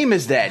fucking lame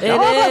is that? Dog?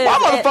 Is.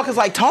 Why motherfuckers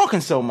like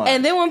talking so much?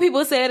 And then when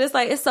people say it, it's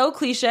like, it's so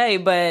cliche,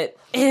 but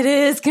it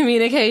is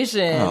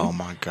communication. Oh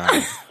my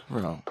God.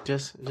 Bro.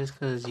 Just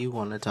because you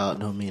want to talk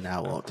don't mean I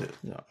want to.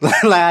 No.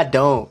 Like, I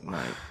don't.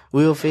 Like,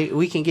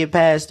 we can get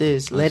past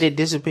this. Let it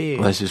disappear.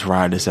 Let's just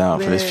ride this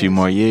out for this few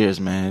more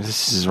years, man.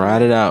 Let's just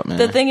ride it out, man.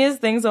 The thing is,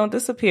 things don't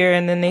disappear,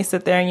 and then they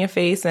sit there in your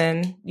face,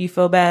 and you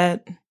feel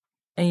bad,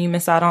 and you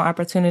miss out on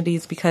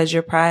opportunities because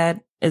your pride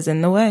is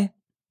in the way.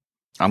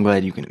 I'm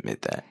glad you can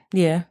admit that.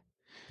 Yeah.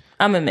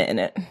 I'm admitting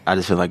it. I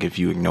just feel like if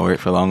you ignore it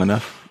for long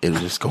enough, it'll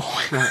just go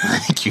away.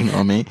 Like, you know what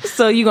I mean?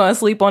 So you gonna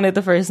sleep on it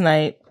the first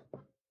night,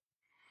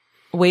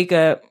 wake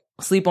up,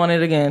 sleep on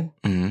it again,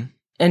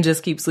 and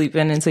just keep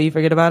sleeping until you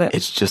forget about it?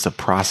 It's just a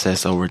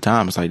process over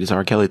time. It's like this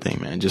R. Kelly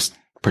thing, man. Just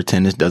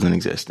pretend this doesn't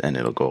exist and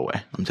it'll go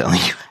away. I'm telling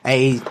you.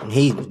 Hey,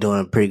 he's doing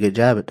a pretty good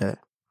job at that.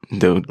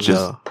 Dude,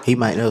 so he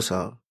might know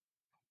something.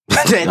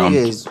 That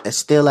nigga is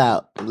still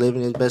out,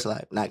 living his best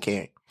life, not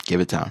caring.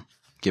 Give it time.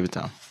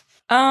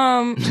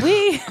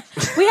 We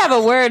have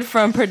a word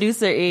from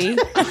producer E.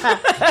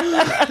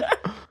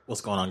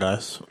 What's going on,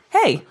 guys?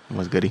 Hey.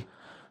 What's goody?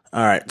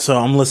 All right, so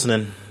I'm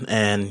listening,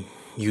 and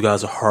you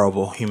guys are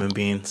horrible human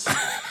beings.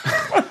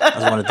 I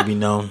just want it to be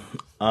known.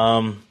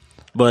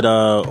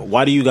 But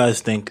why do you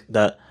guys think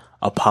that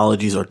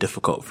apologies are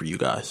difficult for you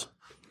guys?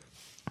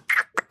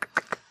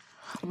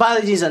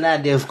 Apologies are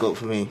not difficult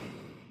for me.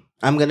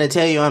 I'm going to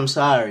tell you I'm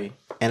sorry,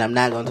 and I'm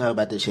not going to talk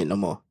about this shit no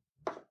more.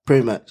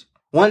 Pretty much.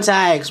 Once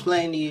I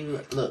explain to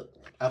you, look,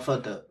 I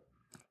fucked up.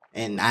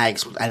 And I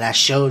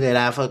show that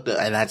I fucked up,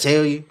 and I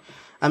tell you,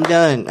 I'm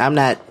done. I'm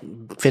not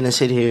finna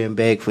sit here and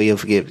beg for your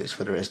forgiveness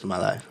for the rest of my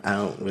life. I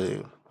don't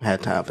really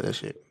have time for that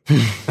shit.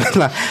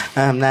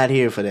 I'm not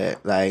here for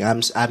that. Like,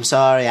 I'm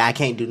sorry. I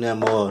can't do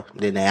nothing more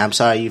than that. I'm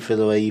sorry you feel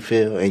the way you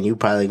feel, and you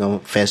probably gonna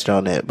fester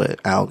on that, but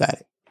I don't got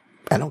it.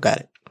 I don't got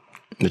it.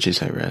 What you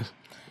say, Rez?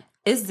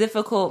 It's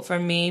difficult for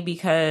me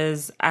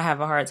because I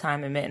have a hard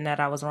time admitting that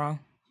I was wrong.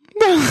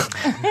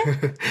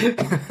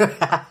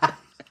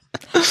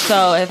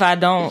 So if I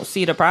don't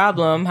see the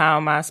problem, how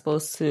am I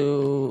supposed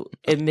to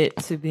admit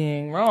to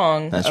being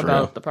wrong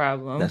about the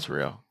problem? That's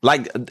real.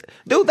 Like,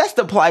 dude, that's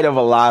the plight of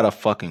a lot of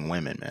fucking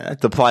women, man.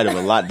 That's the plight of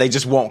a lot. They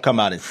just won't come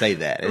out and say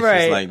that. It's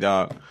just like,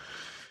 dog.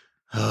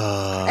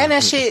 And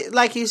that shit,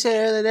 like you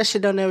said earlier, that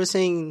shit don't ever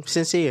seem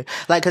sincere.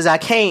 Like, cause I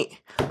can't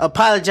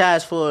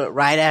apologize for it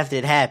right after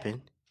it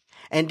happened.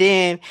 And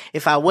then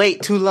if I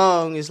wait too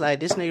long, it's like,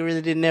 this nigga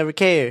really didn't ever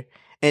care.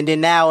 And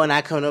then now when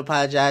I come to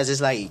apologize,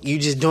 it's like, you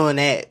just doing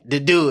that to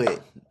do it.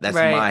 That's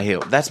my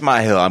hill. That's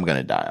my hill I'm going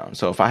to die on.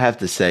 So if I have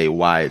to say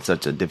why it's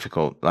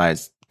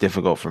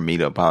difficult for me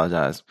to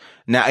apologize.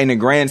 Now, in the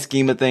grand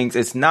scheme of things,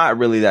 it's not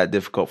really that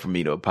difficult for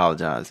me to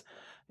apologize.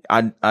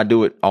 I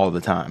do it all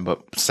the time.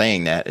 But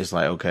saying that, it's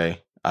like,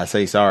 okay, I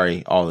say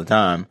sorry all the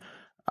time.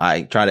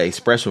 I try to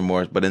express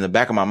remorse. But in the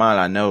back of my mind,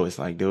 I know it's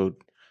like, dude,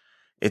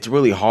 it's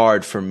really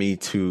hard for me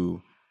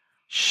to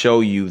show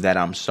you that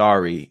I'm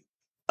sorry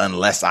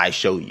unless I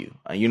show you.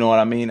 You know what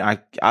I mean? I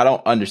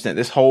don't understand.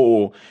 This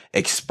whole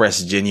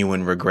express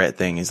genuine regret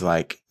thing is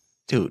like,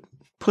 dude,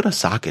 put a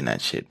sock in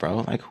that shit,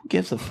 bro. Like, who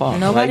gives a fuck?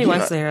 Nobody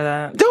wants to hear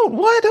that. Dude,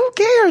 what? Who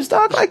cares,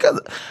 dog? Like,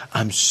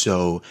 I'm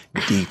so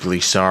deeply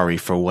sorry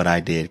for what I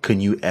did. Can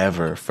you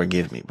ever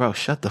forgive me? Bro,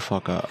 shut the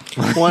fuck up.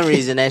 One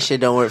reason that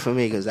shit don't work for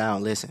me because I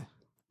don't listen.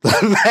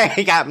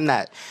 Like, I'm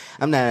not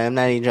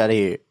even trying to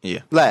hear it. Yeah.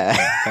 Like,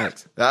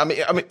 Thanks. I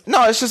mean,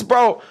 no, it's just,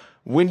 bro,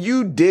 when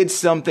you did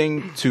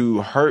something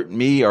to hurt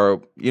me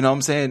or, you know what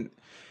I'm saying?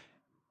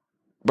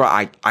 Bro,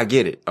 I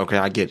get it. Okay,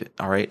 I get it.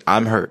 All right.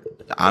 I'm hurt.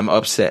 I'm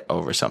upset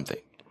over something.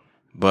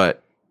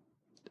 But,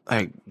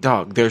 like,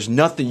 dog, there's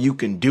nothing you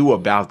can do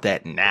about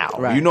that now.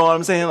 Right. You know what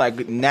I'm saying?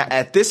 Like, now,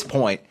 at this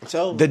point,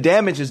 the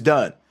damage is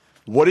done.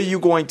 What are you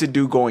going to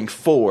do going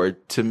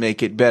forward to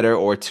make it better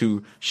or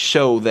to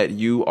show that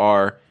you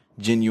are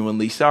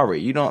genuinely sorry?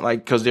 You don't,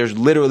 like, because there's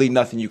literally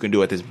nothing you can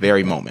do at this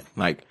very moment.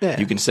 Like,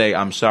 you can say,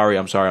 I'm sorry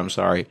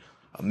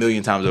a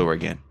million times over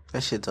again.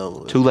 that shit's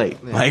over. Too late.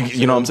 Yeah, like,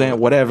 you know what I'm saying?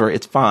 Whatever,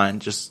 it's fine.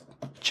 Just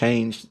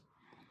change.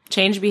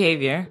 Change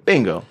behavior.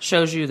 Bingo.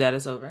 Shows you that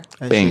it's over.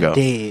 That Bingo.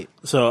 shit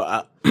dead. So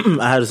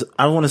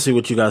I want to see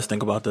what you guys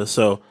think about this.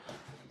 So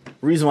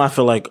reason why I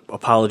feel like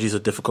apologies are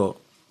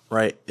difficult,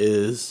 right,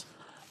 is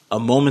a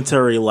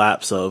momentary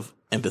lapse of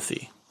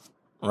empathy,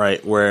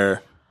 right?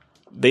 Where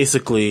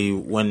basically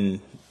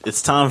when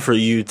it's time for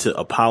you to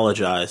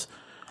apologize,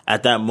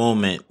 at that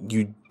moment,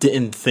 you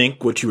didn't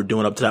think what you were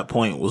doing up to that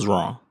point was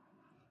wrong.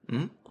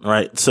 Mm-hmm.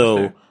 Right?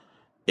 So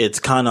it's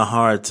kind of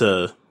hard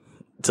to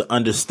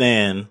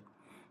understand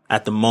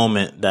at the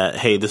moment that,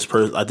 hey, this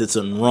person, I did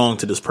something wrong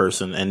to this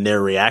person and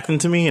they're reacting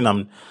to me, and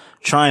I'm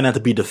trying not to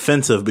be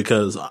defensive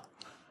because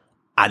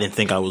I didn't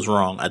think I was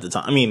wrong at the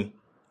time. I mean,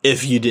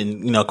 if you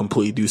didn't,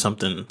 completely do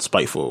something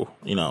spiteful,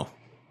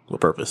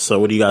 with purpose. So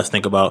what do you guys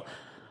think about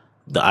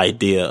the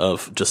idea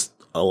of just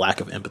a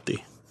lack of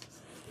empathy?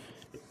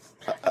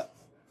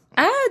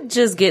 I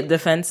just get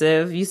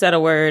defensive. You said a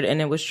word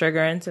and it was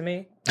triggering to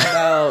me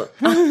about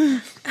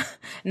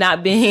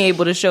not being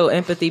able to show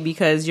empathy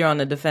because you're on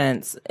the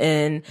defense.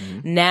 And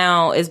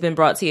now it's been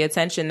brought to your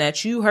attention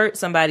that you hurt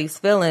somebody's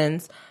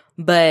feelings,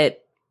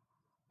 but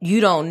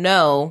you don't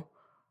know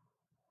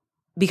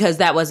because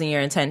that wasn't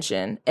your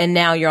intention. And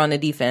now you're on the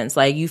defense.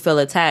 Like, you feel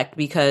attacked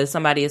because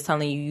somebody is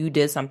telling you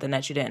did something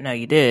that you didn't know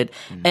you did.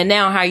 And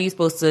now how are you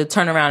supposed to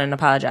turn around and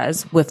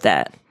apologize with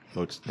that?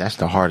 That's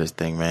the hardest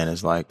thing, man.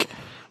 Is like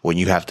when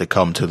you have to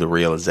come to the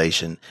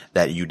realization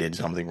that you did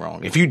something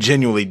wrong. If you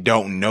genuinely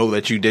don't know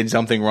that you did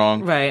something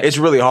wrong, right, it's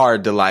really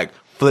hard to like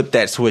flip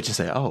that switch and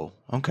say, oh,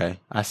 okay,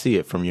 I see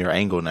it from your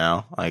angle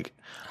now. Like,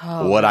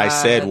 what I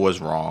said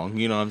was wrong.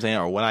 You know what I'm saying?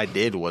 Or what I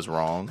did was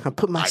wrong. I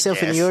put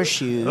myself in your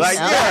shoes. Like,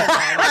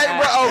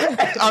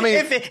 I mean,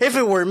 if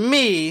it were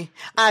me,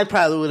 I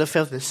probably would have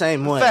felt the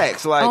same way.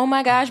 Facts. Like, oh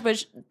my gosh,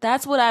 but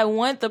that's what I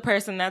want the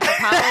person that's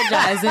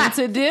apologizing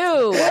to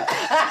do.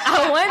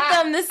 I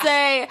want them to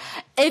say,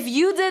 if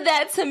you did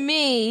that to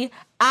me,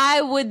 I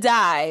would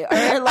die.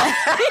 Or like,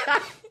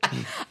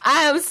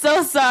 I am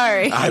so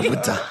sorry. I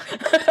would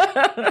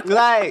die.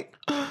 Like,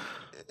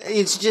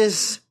 it's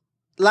just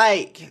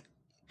like,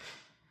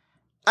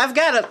 I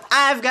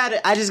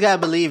just gotta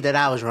believe that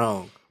I was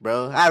wrong,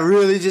 bro. I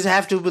really just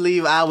have to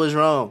believe I was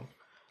wrong.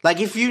 Like,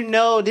 if you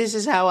know this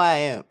is how I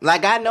am.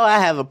 Like, I know I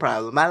have a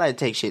problem. I like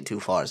to take shit too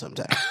far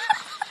sometimes.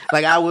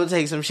 Like, I will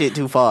take some shit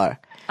too far.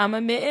 I'm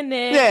admitting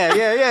it.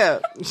 Yeah.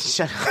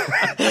 Shut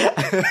up.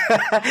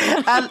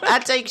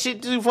 I take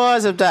shit too far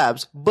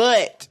sometimes.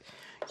 But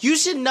you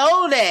should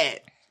know that.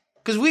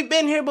 Because we've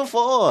been here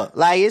before.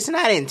 Like, it's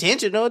not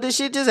intentional. This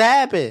shit just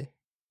happened.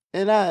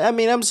 And I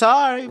mean, I'm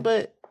sorry,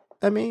 but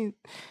I mean,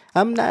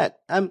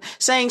 I'm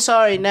saying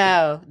sorry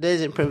now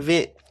isn't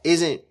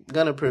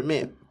gonna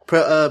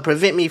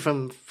prevent me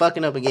from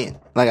fucking up again.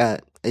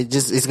 Like,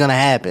 it's gonna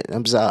happen.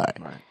 I'm sorry.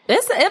 Right.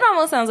 It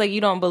almost sounds like you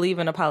don't believe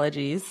in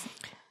apologies.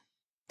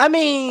 I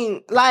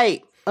mean,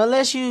 like,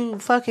 unless you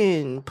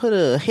fucking put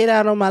a hit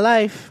out on my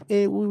life,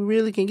 we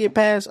really can get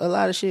past a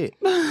lot of shit.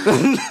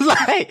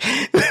 Like,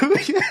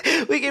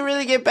 we can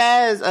really get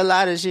past a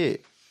lot of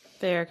shit.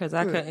 Fair, because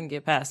I couldn't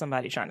get past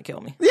somebody trying to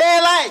kill me. Yeah,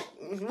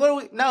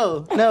 like,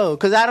 no,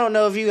 because I don't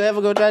know if you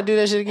ever go try to do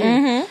that shit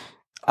again. Mm-hmm.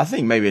 I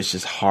think maybe it's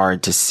just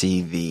hard to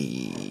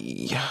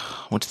see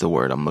what's the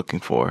word I'm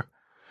looking for?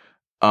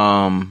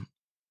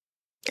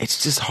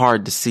 It's just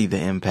hard to see the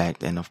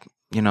impact in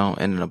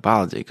an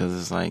apology, because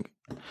it's like,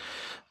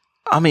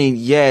 I mean,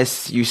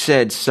 yes, you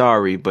said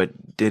sorry,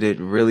 but did it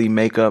really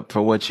make up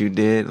for what you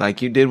did?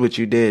 Like, you did what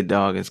you did,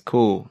 dog. It's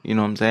cool. You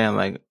know what I'm saying?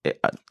 Like,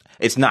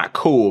 it's not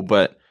cool,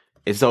 but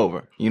it's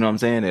over. You know what I'm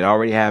saying? It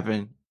already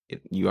happened.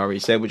 You already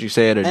said what you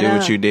said or did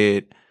what you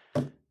did.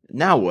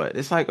 Now what?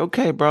 It's like,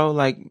 okay, bro,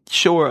 like,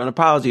 sure, an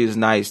apology is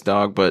nice,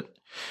 dog, but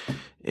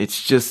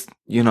it's just,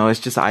 it's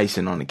just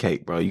icing on the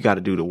cake, bro. You got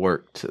to do the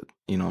work to,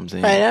 you know what I'm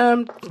saying? Right,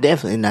 I'm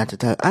definitely not the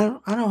type. I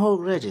don't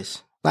hold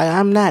grudges. Like,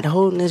 I'm not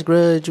holding this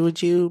grudge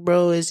with you,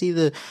 bro. It's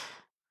either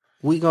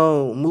we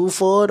gonna move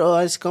forward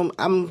or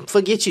I'm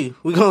forget you.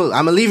 I'm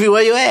gonna leave you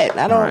where you at.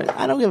 I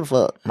don't give a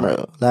fuck,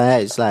 bro.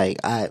 Like, it's like,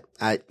 I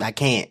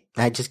can't.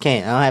 I just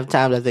can't. I don't have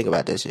time to think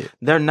about that shit.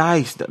 They're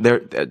nice.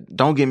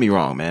 Don't get me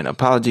wrong, man.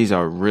 Apologies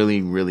are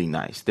really, really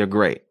nice. They're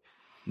great.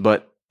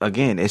 But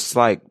again, it's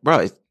like,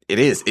 bro,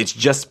 it's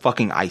just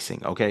fucking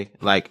icing, okay?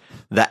 Like,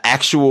 the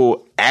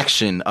actual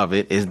action of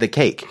it is the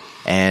cake.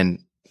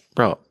 And,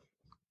 bro,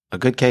 a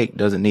good cake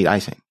doesn't need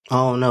icing. I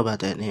don't know about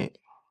that, Nick.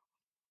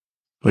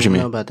 What you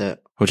mean? I don't know about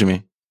that. What you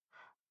mean?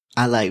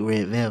 I like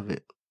red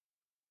velvet.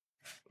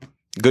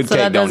 Good So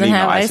cake that don't doesn't need no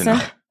have icing.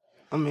 icing?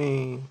 I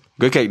mean,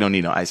 Good cake don't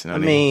need no icing. I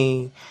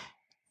mean,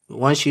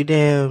 once you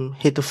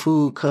hit the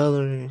food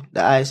coloring,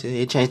 the icing,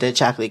 it changed that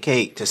chocolate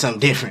cake to something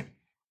different.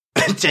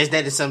 Change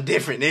that to something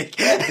different, Nick.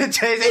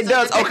 It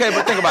does. Okay,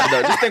 but think about it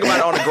though. Just think about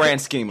it on a grand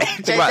scheme.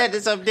 Change that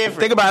to something different.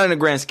 Think about it in a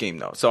grand scheme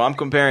though. So I'm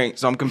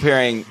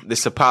comparing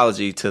this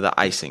apology to the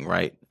icing,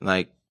 right?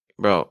 Like,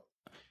 bro,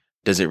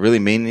 does it really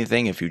mean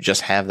anything if you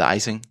just have the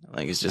icing?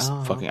 Like, it's just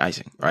fucking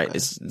icing, right? Okay.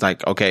 It's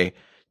like, okay,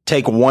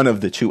 take one of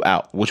the two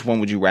out. Which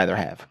one would you rather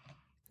have?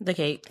 The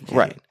cake.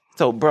 Right.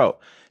 So, bro,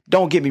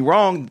 don't get me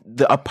wrong.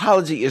 The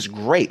apology is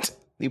great.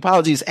 The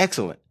apology is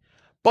excellent.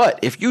 But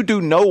if you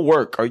do no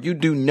work or you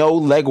do no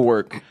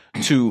legwork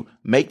to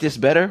make this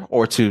better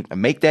or to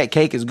make that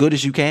cake as good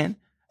as you can,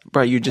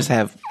 bro, you just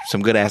have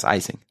some good ass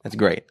icing. That's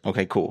great.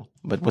 Okay, cool.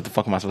 But what the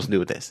fuck am I supposed to do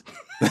with this?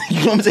 You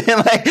know what I'm saying?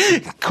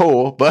 Like,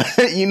 cool, but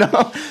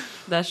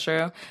That's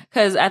true.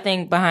 Because I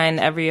think behind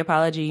every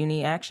apology, you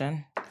need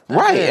action.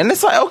 Right. And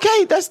it's like,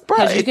 okay, that's bro.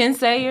 Because you can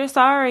say you're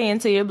sorry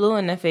until you're blue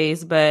in the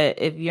face, but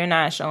if you're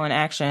not showing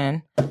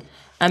action,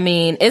 I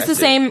mean, it's the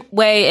same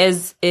way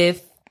as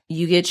if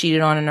you get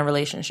cheated on in a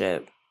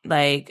relationship.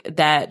 Like,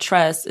 that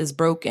trust is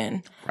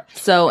broken. Right.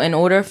 So in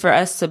order for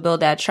us to build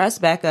that trust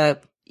back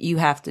up, you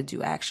have to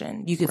do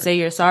action. You could say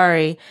you're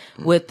sorry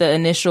with the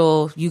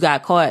initial you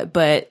got caught,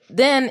 but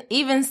then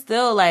even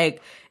still,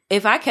 like,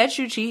 if I catch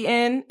you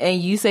cheating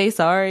and you say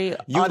sorry,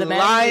 you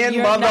lying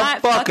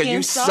motherfucker,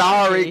 you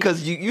sorry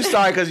because you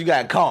sorry because you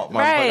got caught, motherfucker.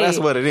 Right. That's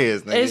what it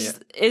is.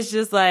 It's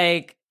just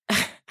like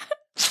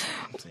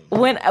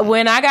when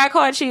I got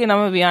caught cheating, I'm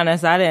gonna be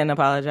honest, I didn't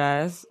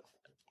apologize.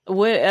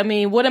 What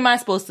am I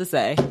supposed to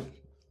say?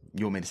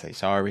 You want me to say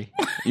sorry?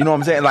 You know what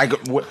I'm saying? Like,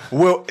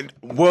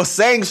 will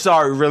saying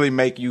sorry really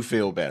make you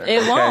feel better?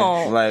 It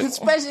won't. Like,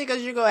 especially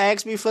because you're going to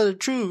ask me for the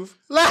truth.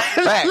 Like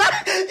you're going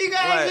to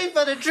ask me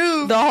for the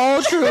truth. The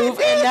whole truth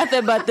and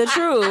nothing but the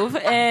truth.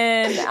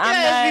 And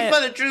ask me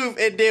for the truth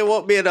and then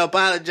want me to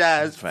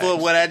apologize for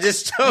what I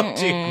just told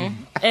you.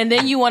 And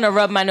then you want to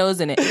rub my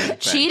nose in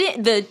it.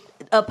 Cheating, the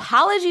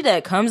apology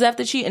that comes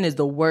after cheating is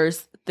the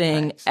worst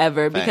thing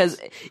ever because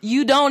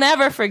you don't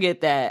ever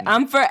forget that.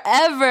 I'm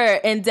forever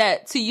in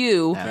debt to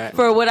you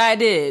for what I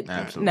did.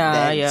 Absolutely.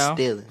 Nah, yo.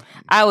 Stealing.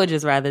 I would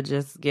just rather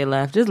just get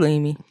left. Just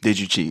leave me. Did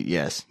you cheat?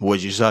 Yes.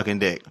 Was you sucking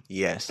dick?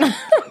 Yes.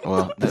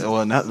 well,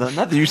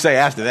 nothing you say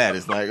after that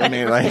is like, I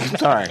mean, like,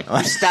 sorry.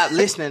 Stop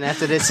listening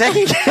after the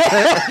second.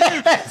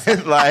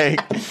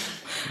 Like,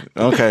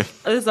 okay.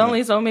 There's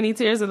only so many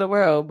tears in the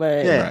world,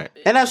 but Right.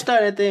 And I've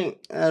started to think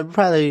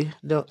probably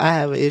I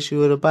have an issue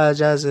with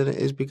apologizing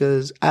is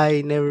because I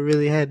ain't never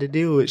really had to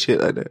deal with shit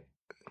like that.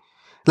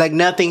 Like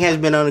nothing has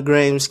been on the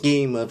grand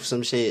scheme of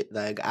some shit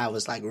like I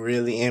was like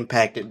really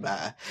impacted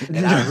by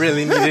that I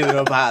really needed an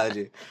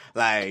apology.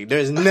 Like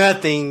there's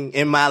nothing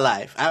in my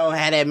life. I don't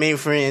have that many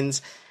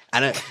friends.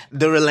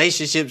 The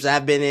relationships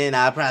I've been in,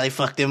 I probably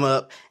fucked them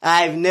up.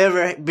 I've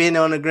never been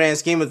on the grand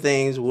scheme of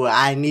things where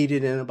I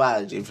needed an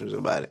apology from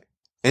somebody.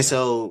 And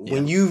so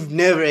when you've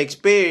never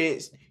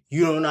experienced,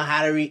 you don't know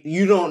how to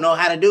you don't know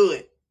how to do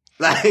it.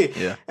 Like,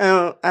 I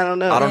don't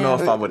know. I don't know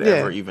if I would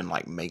ever even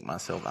like make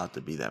myself out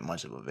to be that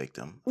much of a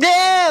victim.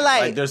 Yeah,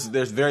 like there's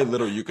very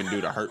little you can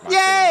do to hurt my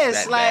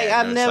yes, feelings. like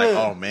bad. I've never. Like,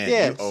 oh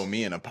man, you owe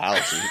me an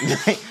apology,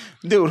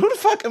 dude. Who the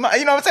fuck am I?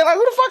 You know what I'm saying? Like,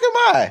 who the fuck am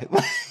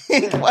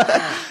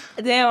I?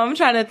 Damn, I'm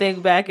trying to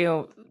think back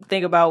and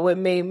think about what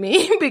made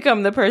me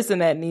become the person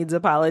that needs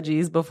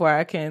apologies before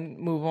I can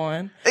move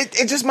on.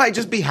 It just might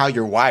just be how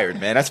you're wired,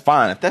 man. That's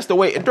fine. If that's the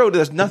way, bro,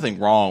 there's nothing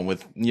wrong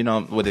with,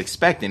 with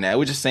expecting that.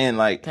 We're just saying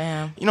like,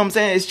 damn. You know what I'm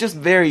saying? It's just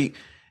very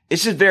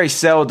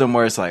seldom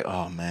where it's like,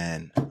 oh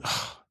man,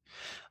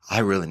 I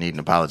really need an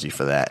apology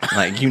for that.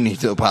 Like you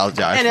need to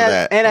apologize for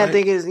that. And I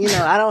think it's,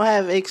 I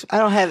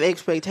don't have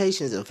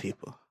expectations of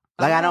people.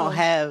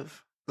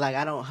 Like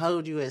I don't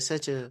hold you at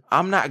such a.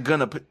 I'm not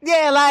gonna put.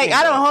 Yeah, like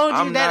I don't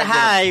hold you that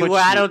high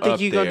where I don't think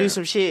you're gonna there. do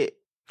some shit.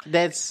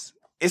 It's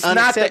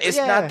not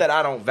that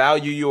I don't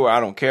value you or I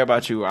don't care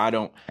about you or I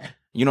don't,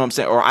 you know what I'm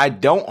saying, or I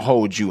don't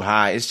hold you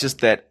high. It's just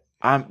that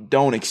I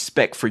don't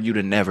expect for you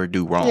to never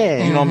do wrong.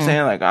 Yeah. You know what I'm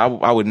saying? Like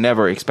I would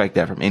never expect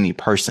that from any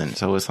person.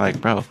 So it's like,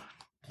 bro,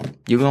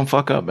 you're gonna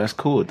fuck up. That's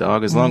cool,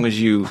 dog. As long as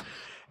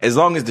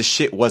the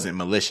shit wasn't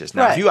malicious.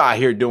 Now, if you out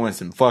here doing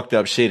some fucked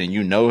up shit and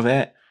you know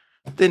that.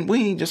 Then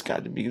we ain't just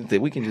got to be.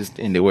 We can just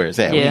end it where it's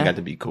at. We ain't got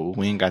to be cool.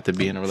 We ain't got to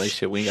be in a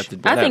relationship. We ain't got to.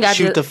 Do I think I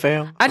shoot the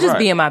film. I just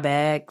be in my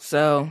bag.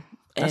 So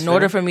That's in fair.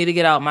 order for me to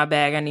get out my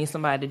bag, I need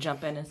somebody to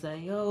jump in and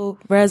say, "Yo,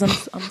 Rez,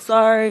 I'm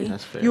sorry.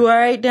 That's fair. You all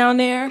right down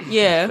there?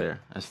 Yeah,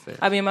 That's fair.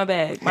 I be in my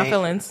bag. My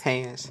feelings. Young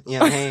hands.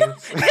 Young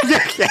hands.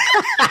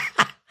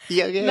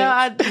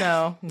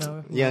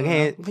 No. Young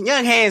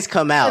hands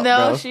come out.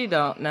 No, bro. she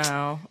don't.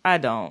 No, I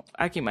don't.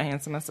 I keep my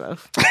hands to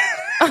myself.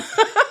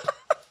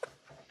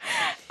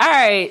 All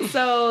right,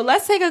 so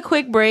let's take a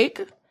quick break,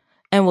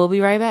 and we'll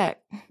be right back.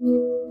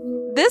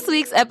 This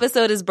week's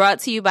episode is brought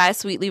to you by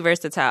Sweetly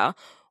Versatile.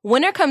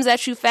 Winter comes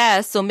at you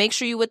fast, so make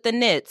sure you with the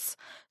knits.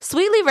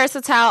 Sweetly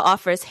Versatile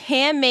offers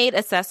handmade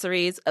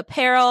accessories,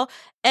 apparel,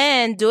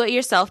 and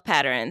do-it-yourself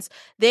patterns.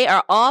 They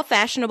are all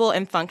fashionable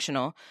and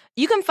functional.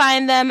 You can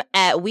find them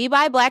at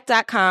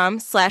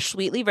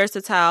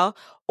WeBuyBlack.com/sweetlyversatile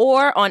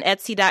or on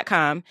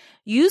Etsy.com.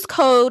 Use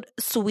code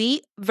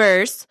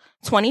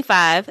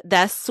SWEETVERSE25,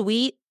 that's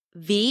sweet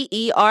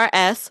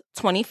VERS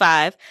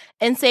 25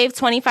 and save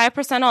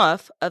 25%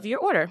 off of your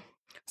order.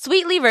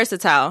 Sweetly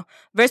Versatile.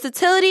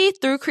 Versatility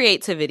through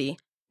creativity.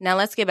 Now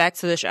let's get back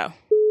to the show.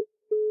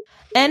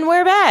 And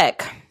we're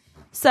back.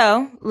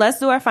 So let's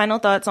do our final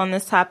thoughts on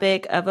this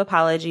topic of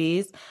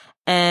apologies.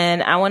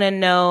 And I want to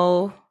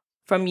know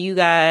from you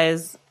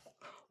guys,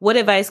 what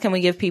advice can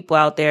we give people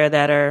out there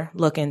that are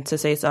looking to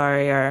say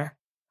sorry or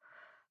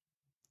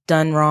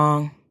done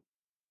wrong?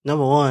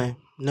 Number one,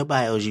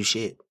 nobody owes you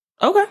shit.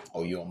 Okay.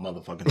 Oh, you a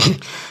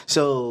motherfucking.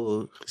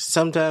 So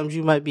sometimes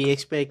you might be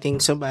expecting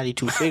somebody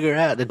to figure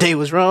out that they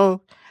was wrong.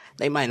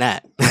 They might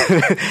not.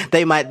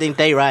 They might think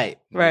they right.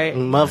 Right.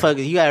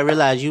 Motherfuckers, you gotta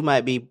realize you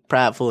might be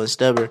prideful and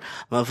stubborn.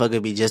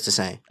 Motherfucker be just the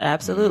same.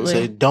 Absolutely.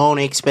 So don't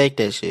expect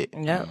that shit.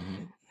 Yep.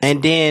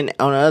 And then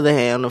on the other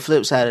hand, on the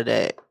flip side of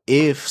that,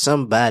 if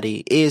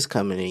somebody is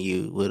coming to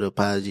you with an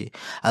apology,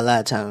 a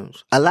lot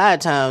of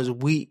times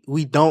we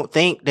don't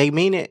think they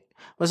mean it,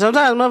 but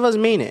sometimes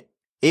motherfuckers mean it.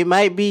 It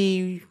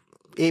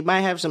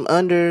might have some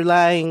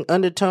underlying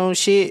undertone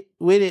shit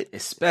with it.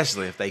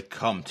 Especially if they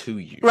come to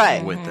you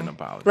Right. with an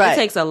apology. Right. It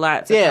takes a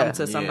lot to Yeah. come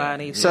to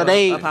somebody. Yeah. to So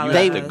they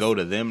apologize. You have to go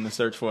to them to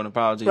search for an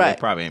apology. Right. They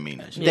probably ain't mean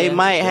that shit. They Yeah.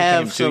 might They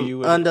have came to you some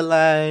with it.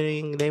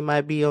 underlying, they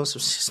might be on some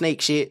snake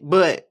shit,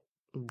 but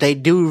they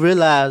do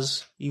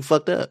realize you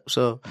fucked up.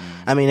 So,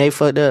 I mean, they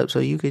fucked up. So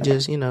you could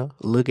just,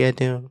 look at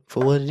them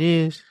for what it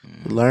is.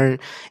 Learn.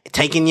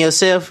 Taking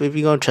yourself if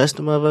you're going to trust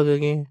the motherfucker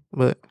again.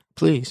 But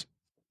please.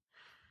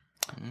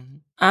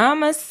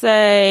 I'm going to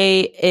say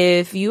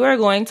if you are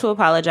going to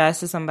apologize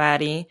to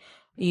somebody,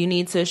 you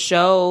need to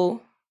show,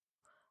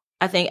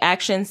 I think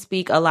actions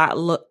speak a lot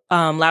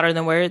louder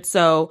than words.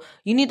 So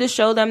you need to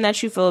show them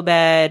that you feel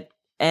bad.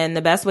 And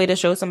the best way to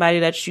show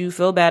somebody that you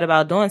feel bad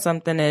about doing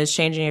something is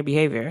changing your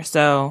behavior.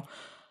 So,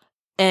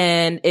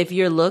 and if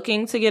you're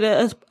looking to get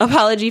an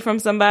apology from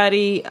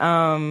somebody,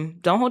 don't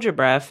hold your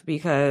breath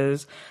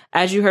because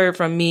as you heard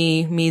from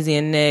me, Meezy,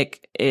 and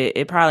Nick,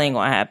 it probably ain't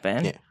going to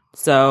happen. Yeah.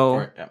 So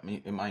Or, I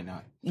mean, it might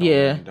not.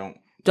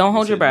 Don't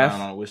hold your breath.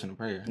 On a wish and a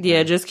prayer.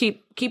 Yeah, just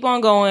keep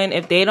on going.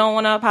 If they don't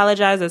want to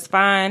apologize, it's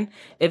fine.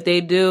 If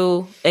they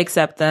do,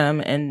 accept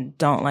them and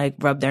don't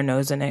rub their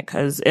nose in it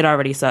because it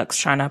already sucks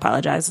trying to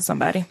apologize to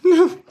somebody.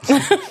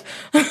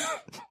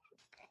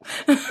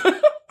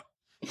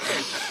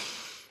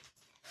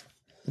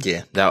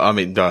 Yeah,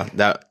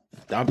 that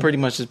I'm pretty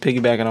much just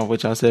piggybacking off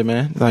what y'all said,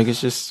 man. Like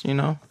it's just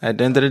at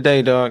the end of the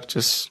day, dog,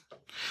 just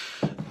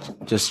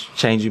just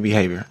change your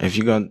behavior. If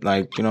you're gonna,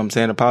 like, you know what I'm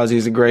saying?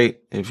 Apologies are great.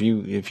 If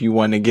you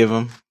want to give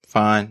them,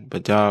 fine.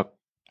 But y'all,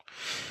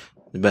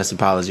 the best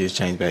apology is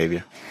change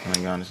behavior.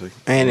 Like, honestly.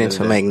 And it's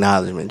some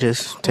acknowledgement.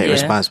 Just take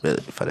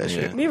responsibility for that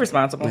shit. Be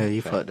responsible. Yeah,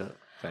 you fucked up.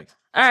 Thanks.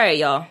 All right,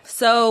 y'all.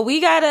 So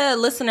we got a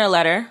listener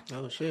letter.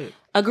 Oh, shit.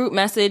 A group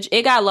message.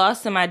 It got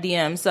lost in my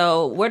DM.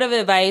 So word of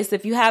advice,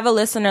 if you have a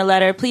listener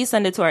letter, please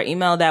send it to our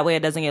email. That way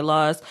it doesn't get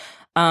lost.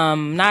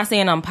 Not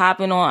saying I'm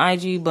popping on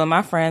IG, but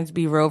my friends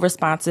be real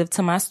responsive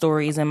to my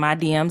stories and my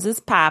DMs is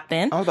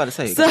popping. I was about to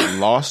say, it got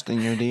lost in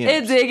your DMs.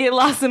 It did get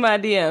lost in my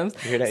DMs.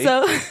 You hear that?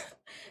 So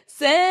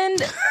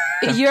send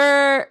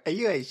your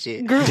You ain't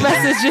shit. group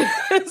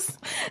messages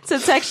to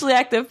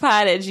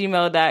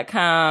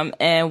textuallyactivepod@gmail.com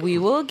and we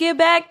will get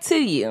back to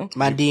you.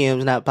 My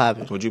DM's not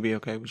popping. Would you be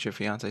okay with your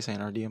fiance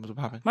saying our DMs were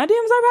popping? My DMs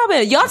are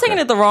popping. Y'all taking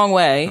it the wrong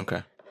way.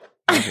 Okay.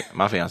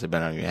 My fiance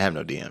better not even have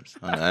no DMs.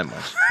 I know that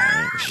much.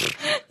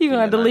 You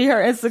gonna delete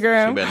her She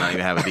Instagram? better not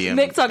even have a DM.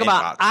 Nick talk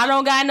about, I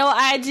don't got no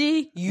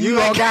IG. You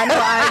don't got no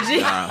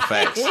IG. Nah,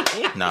 facts.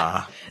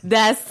 Nah.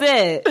 That's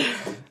it. All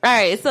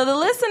right. So the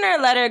listener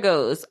letter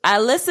goes, I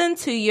listened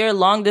to your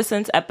long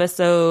distance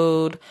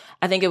episode.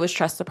 I think it was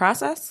Trust the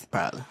Process.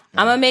 Probably.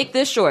 I'm going to make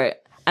this short.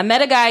 I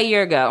met a guy a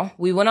year ago.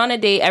 We went on a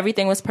date.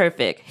 Everything was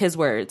perfect. His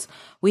words.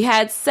 We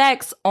had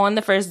sex on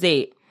the first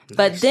date.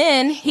 But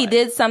then he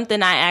did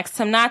something I asked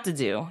him not to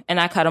do, and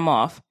I cut him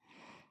off.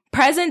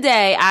 Present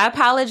day, I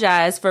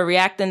apologize for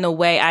reacting the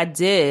way I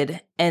did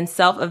and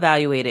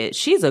self-evaluated.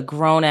 She's a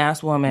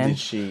grown-ass woman. Did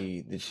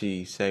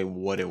she say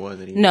what it was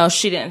that he No,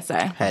 she didn't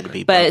say. Had to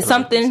be. But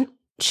something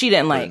she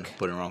didn't like.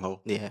 put in the wrong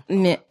hole? Yeah.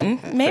 Maybe.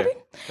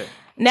 Fair.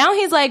 Now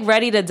he's like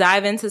ready to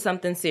dive into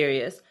something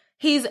serious.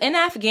 He's in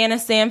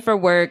Afghanistan for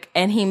work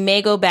and he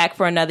may go back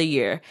for another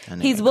year.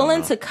 He's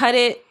willing to cut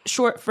it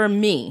short for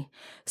me.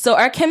 So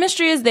our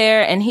chemistry is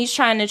there and he's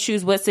trying to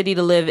choose what city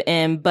to live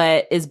in,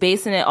 but is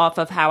basing it off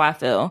of how I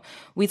feel.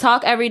 We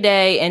talk every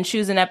day and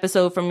choose an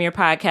episode from your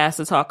podcast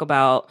to talk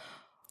about.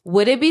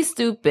 Would it be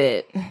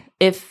stupid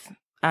if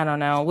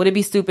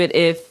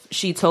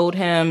she told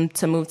him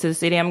to move to the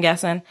city, I'm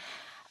guessing?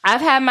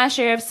 I've had my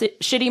share of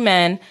shitty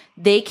men.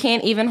 They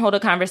can't even hold a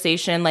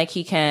conversation like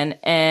he can.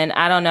 And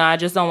I don't know. I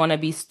just don't want to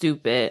be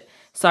stupid.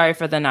 Sorry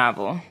for the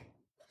novel.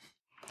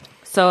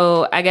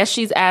 So I guess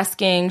she's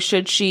asking,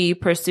 should she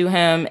pursue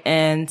him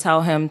and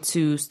tell him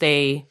to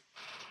stay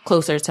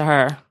closer to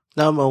her?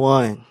 Number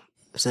one,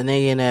 it's a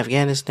nigga in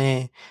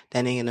Afghanistan,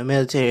 that nigga in the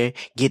military,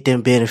 get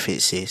them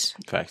benefits, sis.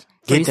 Facts.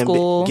 Free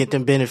school. Get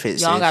them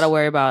benefits, Y'all sis. got to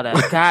worry about a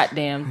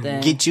goddamn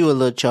thing. Get you a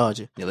little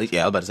charger. Yeah, I was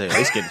about to say, at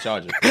least get the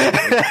charger.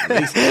 At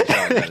least get the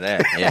charger out of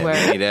that. Yeah, Word.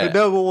 we need that.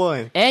 Number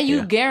one. And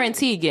you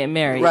guaranteed getting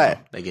married. Right.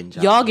 They getting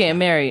Y'all getting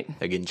married.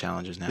 They're getting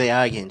challengers now. They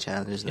are getting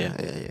challengers now.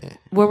 Yeah. Yeah.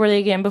 What were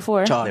they getting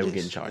before? Chargers. They were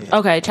getting charged.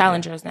 Okay,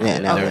 challengers now. Yeah,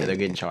 now Okay. They're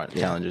getting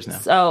challengers now.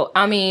 So,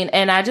 I mean,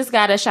 and I just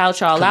got to shout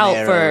y'all out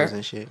Camaros for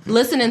and shit.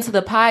 listening to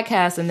the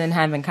podcast and then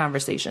having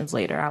conversations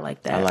later. I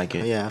like that. I like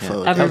it. Yeah, I fuck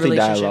with Every Healthy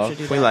relationship dialogue. should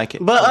do We that. like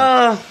it.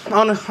 But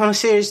on a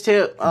serious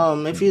tip,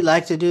 if you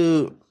like the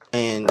dude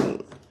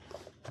and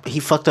he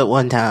fucked up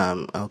one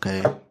time,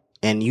 okay,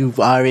 and you've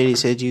already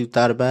said you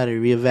thought about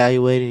it,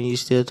 reevaluated, and you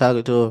still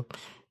talking to him,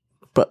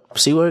 but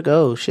see where it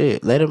goes.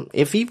 Shit, let him.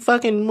 If he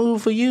fucking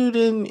move for you,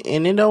 then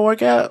and it don't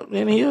work out,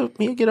 then he'll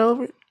get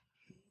over it.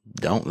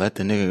 Don't let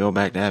the nigga go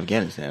back to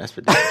Afghanistan. That's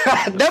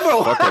ridiculous. Number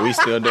one. What are we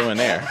still doing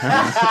there?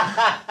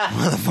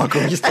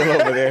 Motherfucker, we still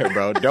over there,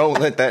 bro. Don't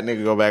let that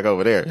nigga go back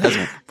over there. That's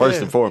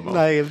first and foremost.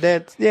 Like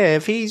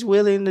if he's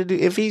willing to do,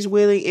 if he's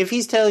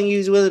telling you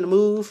he's willing to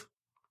move,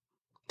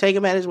 take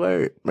him at his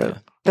word, bro.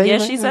 Yeah,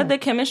 she said the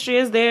chemistry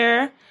is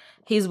there.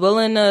 He's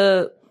willing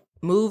to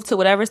move to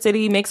whatever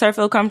city makes her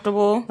feel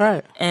comfortable.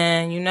 Right.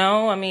 And,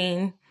 I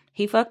mean,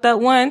 he fucked up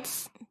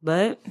once,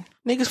 but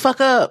Niggas fuck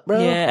up, bro.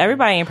 yeah,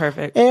 everybody ain't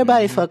perfect.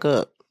 Everybody fuck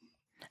up.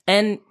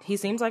 And he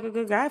seems like a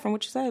good guy from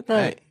what you said.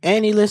 Right.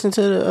 And he listened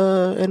to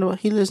our podcast.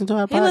 He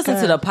listened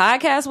to the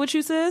podcast with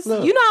you, sis.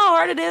 Look. You know how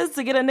hard it is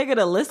to get a nigga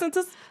to listen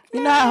to.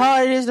 You know how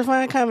hard it is to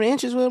find common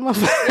interest with my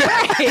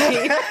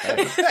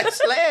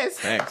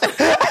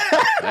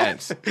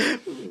Thanks.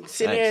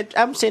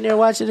 I'm sitting there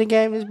watching the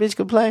game. This bitch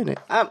complaining.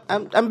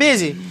 I'm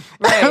busy.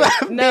 Right.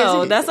 I'm No,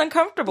 busy. that's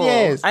uncomfortable.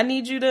 Yes. I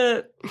need you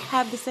to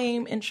have the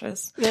same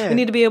interests. Yeah. We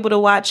need to be able to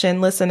watch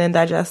and listen and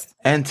digest.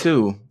 And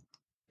two,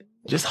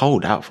 just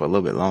hold out for a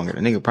little bit longer.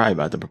 The nigga probably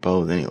about to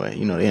propose anyway.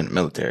 You know, they in the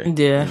military.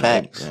 Yeah.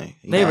 Facts.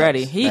 They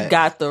ready. He Facts.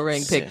 got the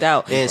ring picked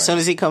out. Yeah, as soon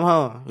as he come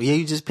home,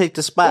 you just pick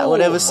the spot,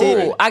 whatever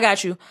city. Ooh, I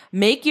got you.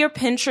 Make your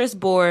Pinterest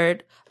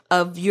board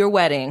of your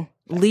wedding.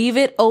 Leave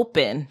it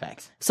open.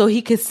 Facts. So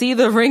he could see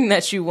the ring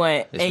that you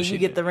want That's and what you she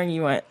get did. the ring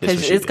you want. That's Because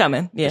what she it's did.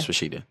 coming. Yeah. That's what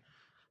she did.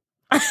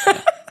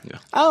 I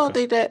don't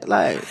think that,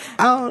 like,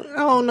 I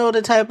don't know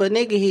the type of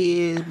nigga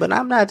he is, but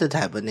I'm not the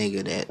type of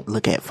nigga that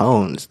look at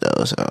phones,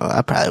 though, so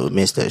I probably would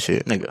miss that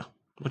shit. Nigga,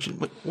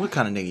 what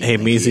kind of nigga you Hey,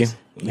 think he Meezy. is?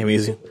 Hey,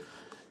 Meezy.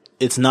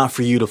 It's not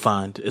for you to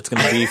find. It's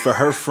going to be for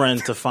her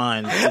friend to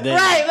find. And then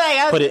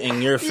Right, put it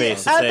in your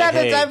face and I'm say, not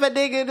hey, the type of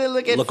nigga to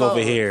look at look phones.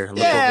 over here. Look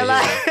Yeah, over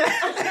like, here.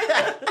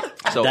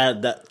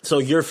 So So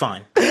you're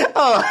fine.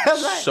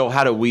 So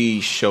how do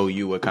we show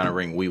you what kind of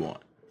ring we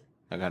want?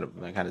 How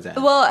does that?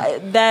 Well,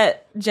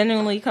 that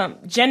generally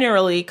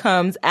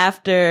comes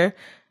after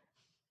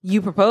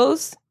you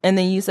propose, and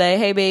then you say,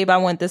 "Hey, babe, I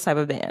want this type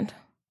of band."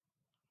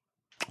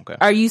 Okay.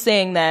 Are you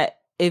saying that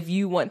if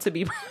you want to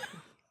be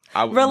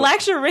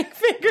relax your ring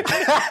finger?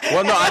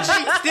 Well, no, I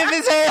just Stiff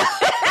as hell.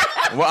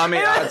 well, I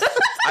mean,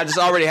 I just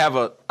already have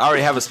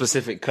a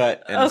specific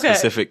cut and a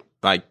specific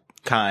like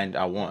kind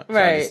I want. So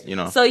Right. I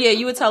just, So yeah,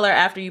 you would tell her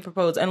after you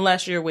propose,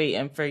 unless you're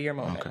waiting for your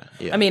moment. Okay,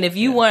 yeah, I mean, if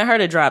you want her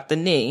to drop the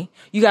knee,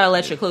 you gotta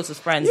let your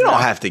closest friends you know.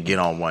 don't have to get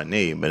on one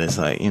knee, but it's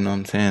like, you know what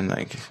I'm saying?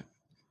 Like,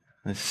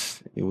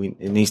 it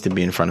needs to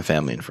be in front of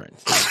family and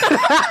friends.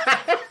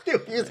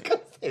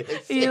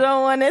 You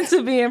don't want it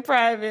to be in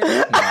private.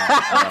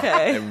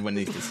 Okay. Everyone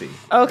needs to see.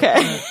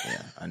 Okay.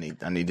 Yeah,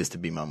 I need this to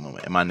be my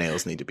moment, and my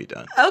nails need to be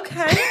done.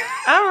 Okay.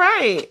 All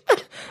right.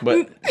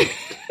 But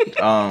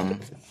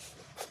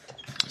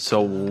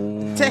so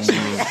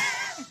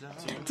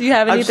Do you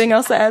have anything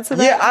else to add to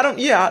that? yeah, I don't.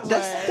 Yeah,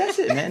 that's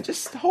it, man.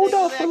 Just hold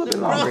off for a little bit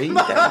longer.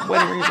 That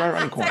wedding ring's right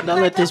around the corner.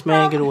 Don't let this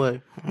man get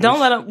away. Don't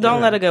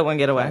let a good one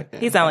get away.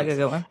 He sound like a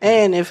good one.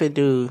 And if it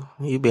do,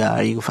 you be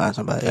alright. You can find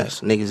somebody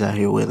else. Niggas out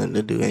here willing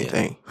to do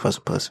anything for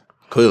some pussy.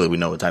 Clearly, we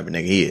know what type of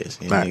nigga he is.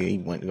 Right. He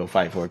went to go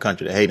fight for a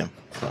country to hate him.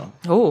 So,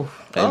 Oh,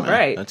 hey, all man,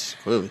 right. That's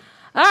clearly.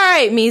 All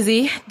right,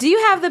 Meezy. Do you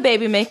have the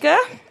baby maker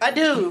I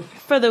do.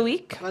 for the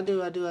week? I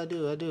do.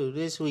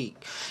 This week.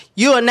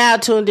 You are now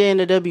tuned in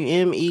to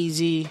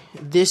WMEZ.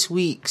 This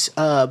week's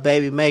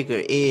Baby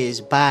Maker is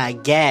by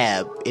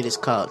Gab. It is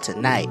called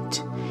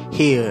Tonight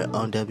here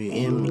on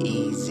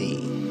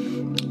WMEZ.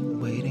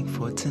 Waiting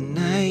for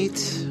tonight.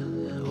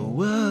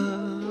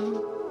 Whoa.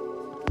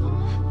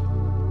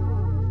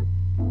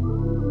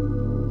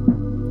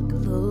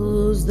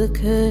 Close the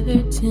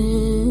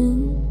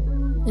curtain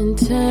and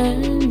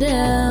turn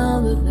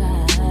down the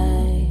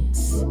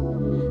lights.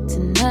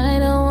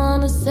 Tonight I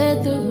wanna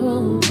set the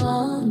room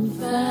on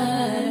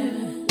fire.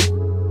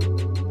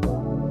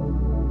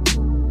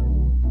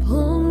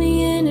 Pull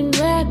me in and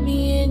wrap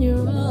me in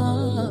your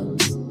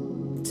arms.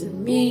 To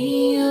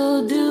me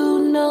you'll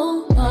do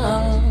no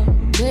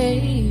harm,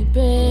 baby.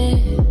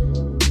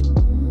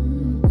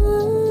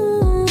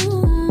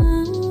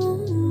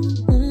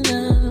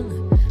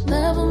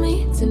 Love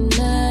me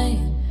tonight.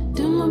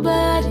 Do my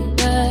body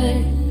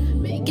right.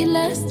 Make it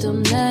last all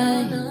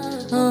night.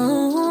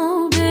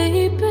 Oh,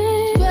 baby.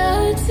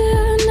 But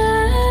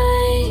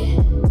tonight,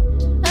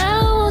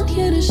 I want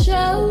you to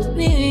show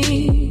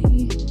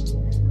me.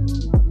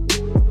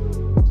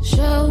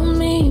 Show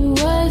me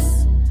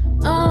what's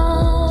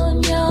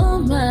on your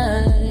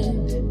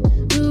mind.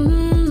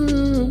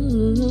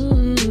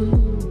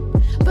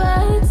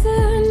 But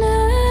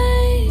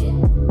tonight,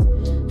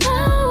 I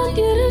want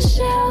you to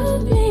show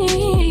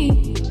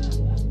me.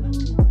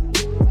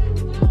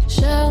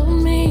 Show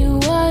me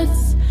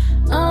what's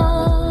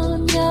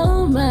on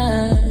your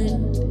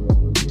mind.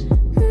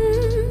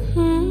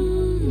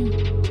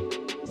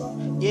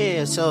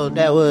 Yeah, so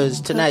that was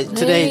tonight.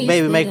 Today's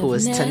Baby Maker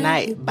was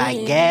Tonight by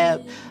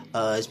Gab.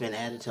 It's been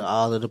added to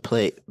all of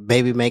the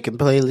baby making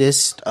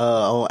playlists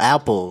on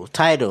Apple,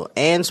 Tidal,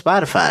 and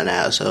Spotify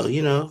now. So,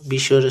 be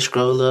sure to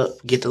scroll up,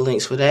 get the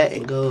links for that,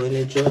 and go and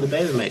enjoy the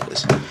Baby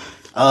Makers.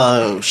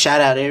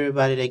 Shout out to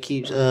everybody that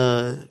keeps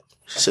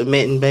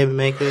submitting Baby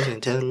Makers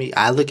and telling me.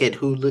 I look at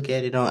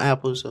it on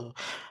Apple, so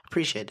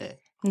appreciate that.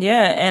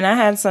 Yeah, and I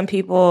had some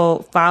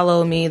people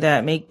follow me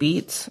that make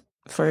beats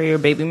for your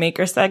baby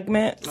maker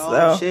segment.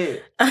 Oh, So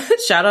shit.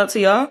 shout out to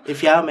y'all.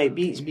 If y'all make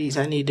beats,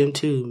 I need them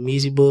too.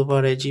 Meezy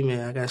Boulevard at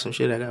Gmail. I got some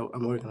shit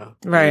I'm working on.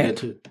 Right. I need that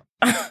too.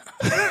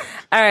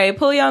 All right,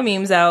 pull y'all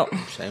memes out.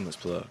 Shameless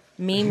plug.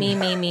 Me.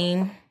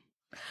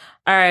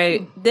 All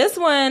right, this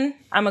one,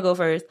 I'm going to go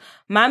first.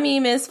 My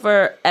meme is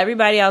for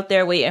everybody out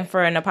there waiting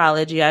for an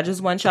apology. I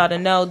just want y'all to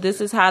know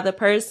this is how the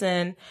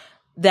person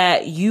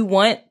that you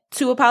want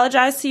to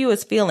apologize to you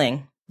is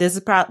feeling. This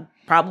is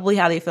probably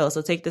how they feel.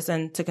 So take this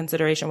into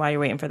consideration while you're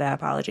waiting for that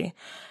apology.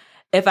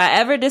 If I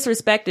ever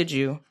disrespected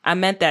you, I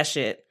meant that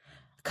shit.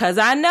 Because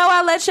I know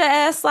I let your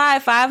ass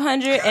slide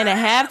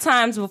 500.5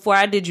 times before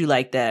I did you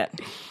like that.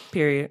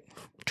 Period.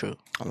 True.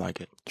 I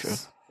like it. True.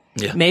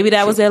 Yeah. Maybe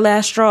that was their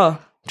last straw.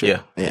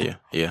 Yeah.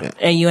 Yeah.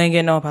 And you ain't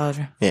getting no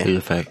apology. Yeah. Here's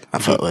the fact. I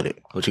fuck with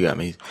it. What you got,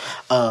 me?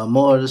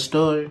 More of the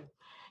story,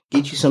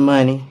 get you some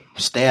money,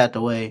 stay out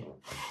the way,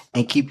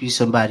 and keep you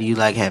somebody you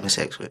like having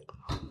sex with.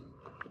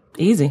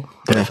 Easy.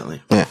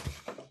 Definitely. Yeah.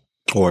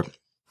 Or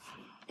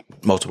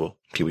multiple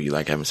people you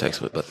like having sex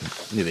with, but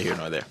neither here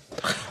nor there.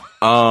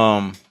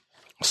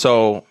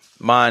 So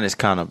mine is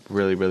kind of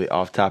really, really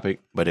off topic,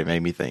 but it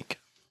made me think.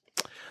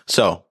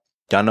 So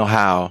y'all know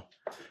how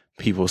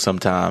people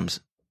sometimes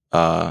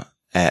at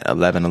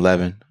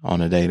 11:11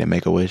 on a day they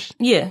make a wish?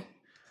 Yeah.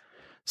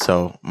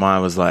 So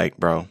mine was like,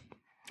 bro,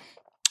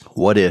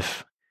 what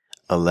if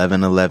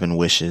 11:11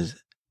 wishes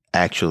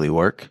actually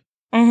work,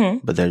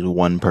 but there's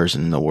one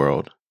person in the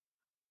world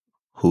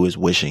who is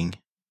wishing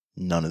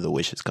none of the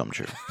wishes come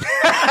true?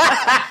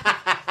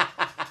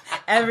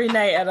 every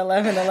night at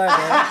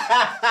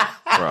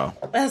 11:11. Bro.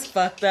 That's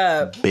fucked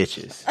up.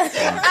 Bitches. I'm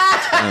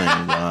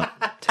telling you, dog.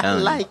 I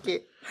like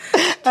it.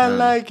 I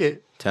like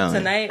it.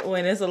 Tonight,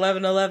 when it's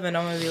 11:11, I'm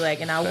gonna be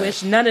like, and I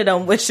wish none of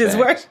them wishes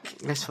work.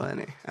 That's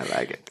funny. I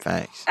like it.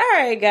 Thanks. All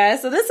right,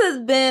 guys. So this has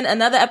been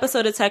another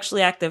episode of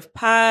Textually Active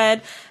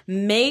Pod.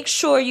 Make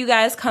sure you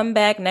guys come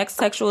back next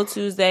Textual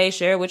Tuesday.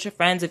 Share it with your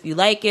friends if you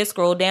like it.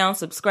 Scroll down,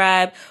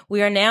 subscribe.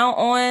 We are now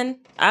on,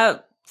 I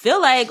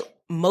feel like,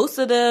 most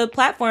of the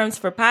platforms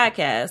for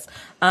podcasts.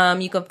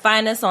 You can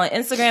find us on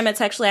Instagram at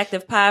Textually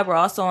Active Pod. We're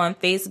also on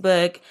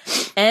Facebook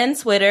and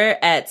Twitter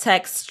at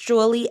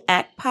Textually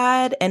Act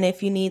Pod. And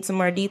if you need some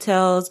more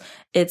details,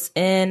 it's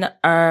in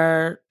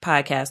our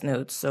podcast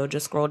notes. So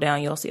just scroll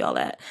down, you'll see all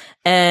that.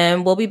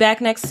 And we'll be back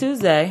next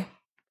Tuesday.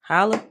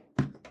 Holla.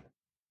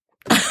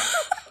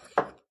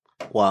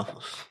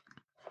 Waffles.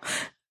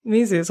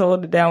 Means is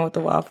hold it down with the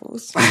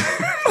waffles.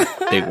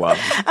 Big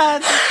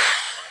waffles.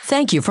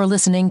 Thank you for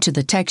listening to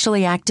the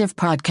Textually Active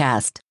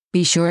podcast.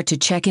 Be sure to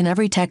check in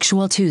every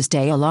Textual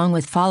Tuesday along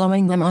with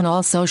following them on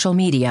all social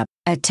media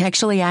at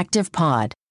Textually Active Pod.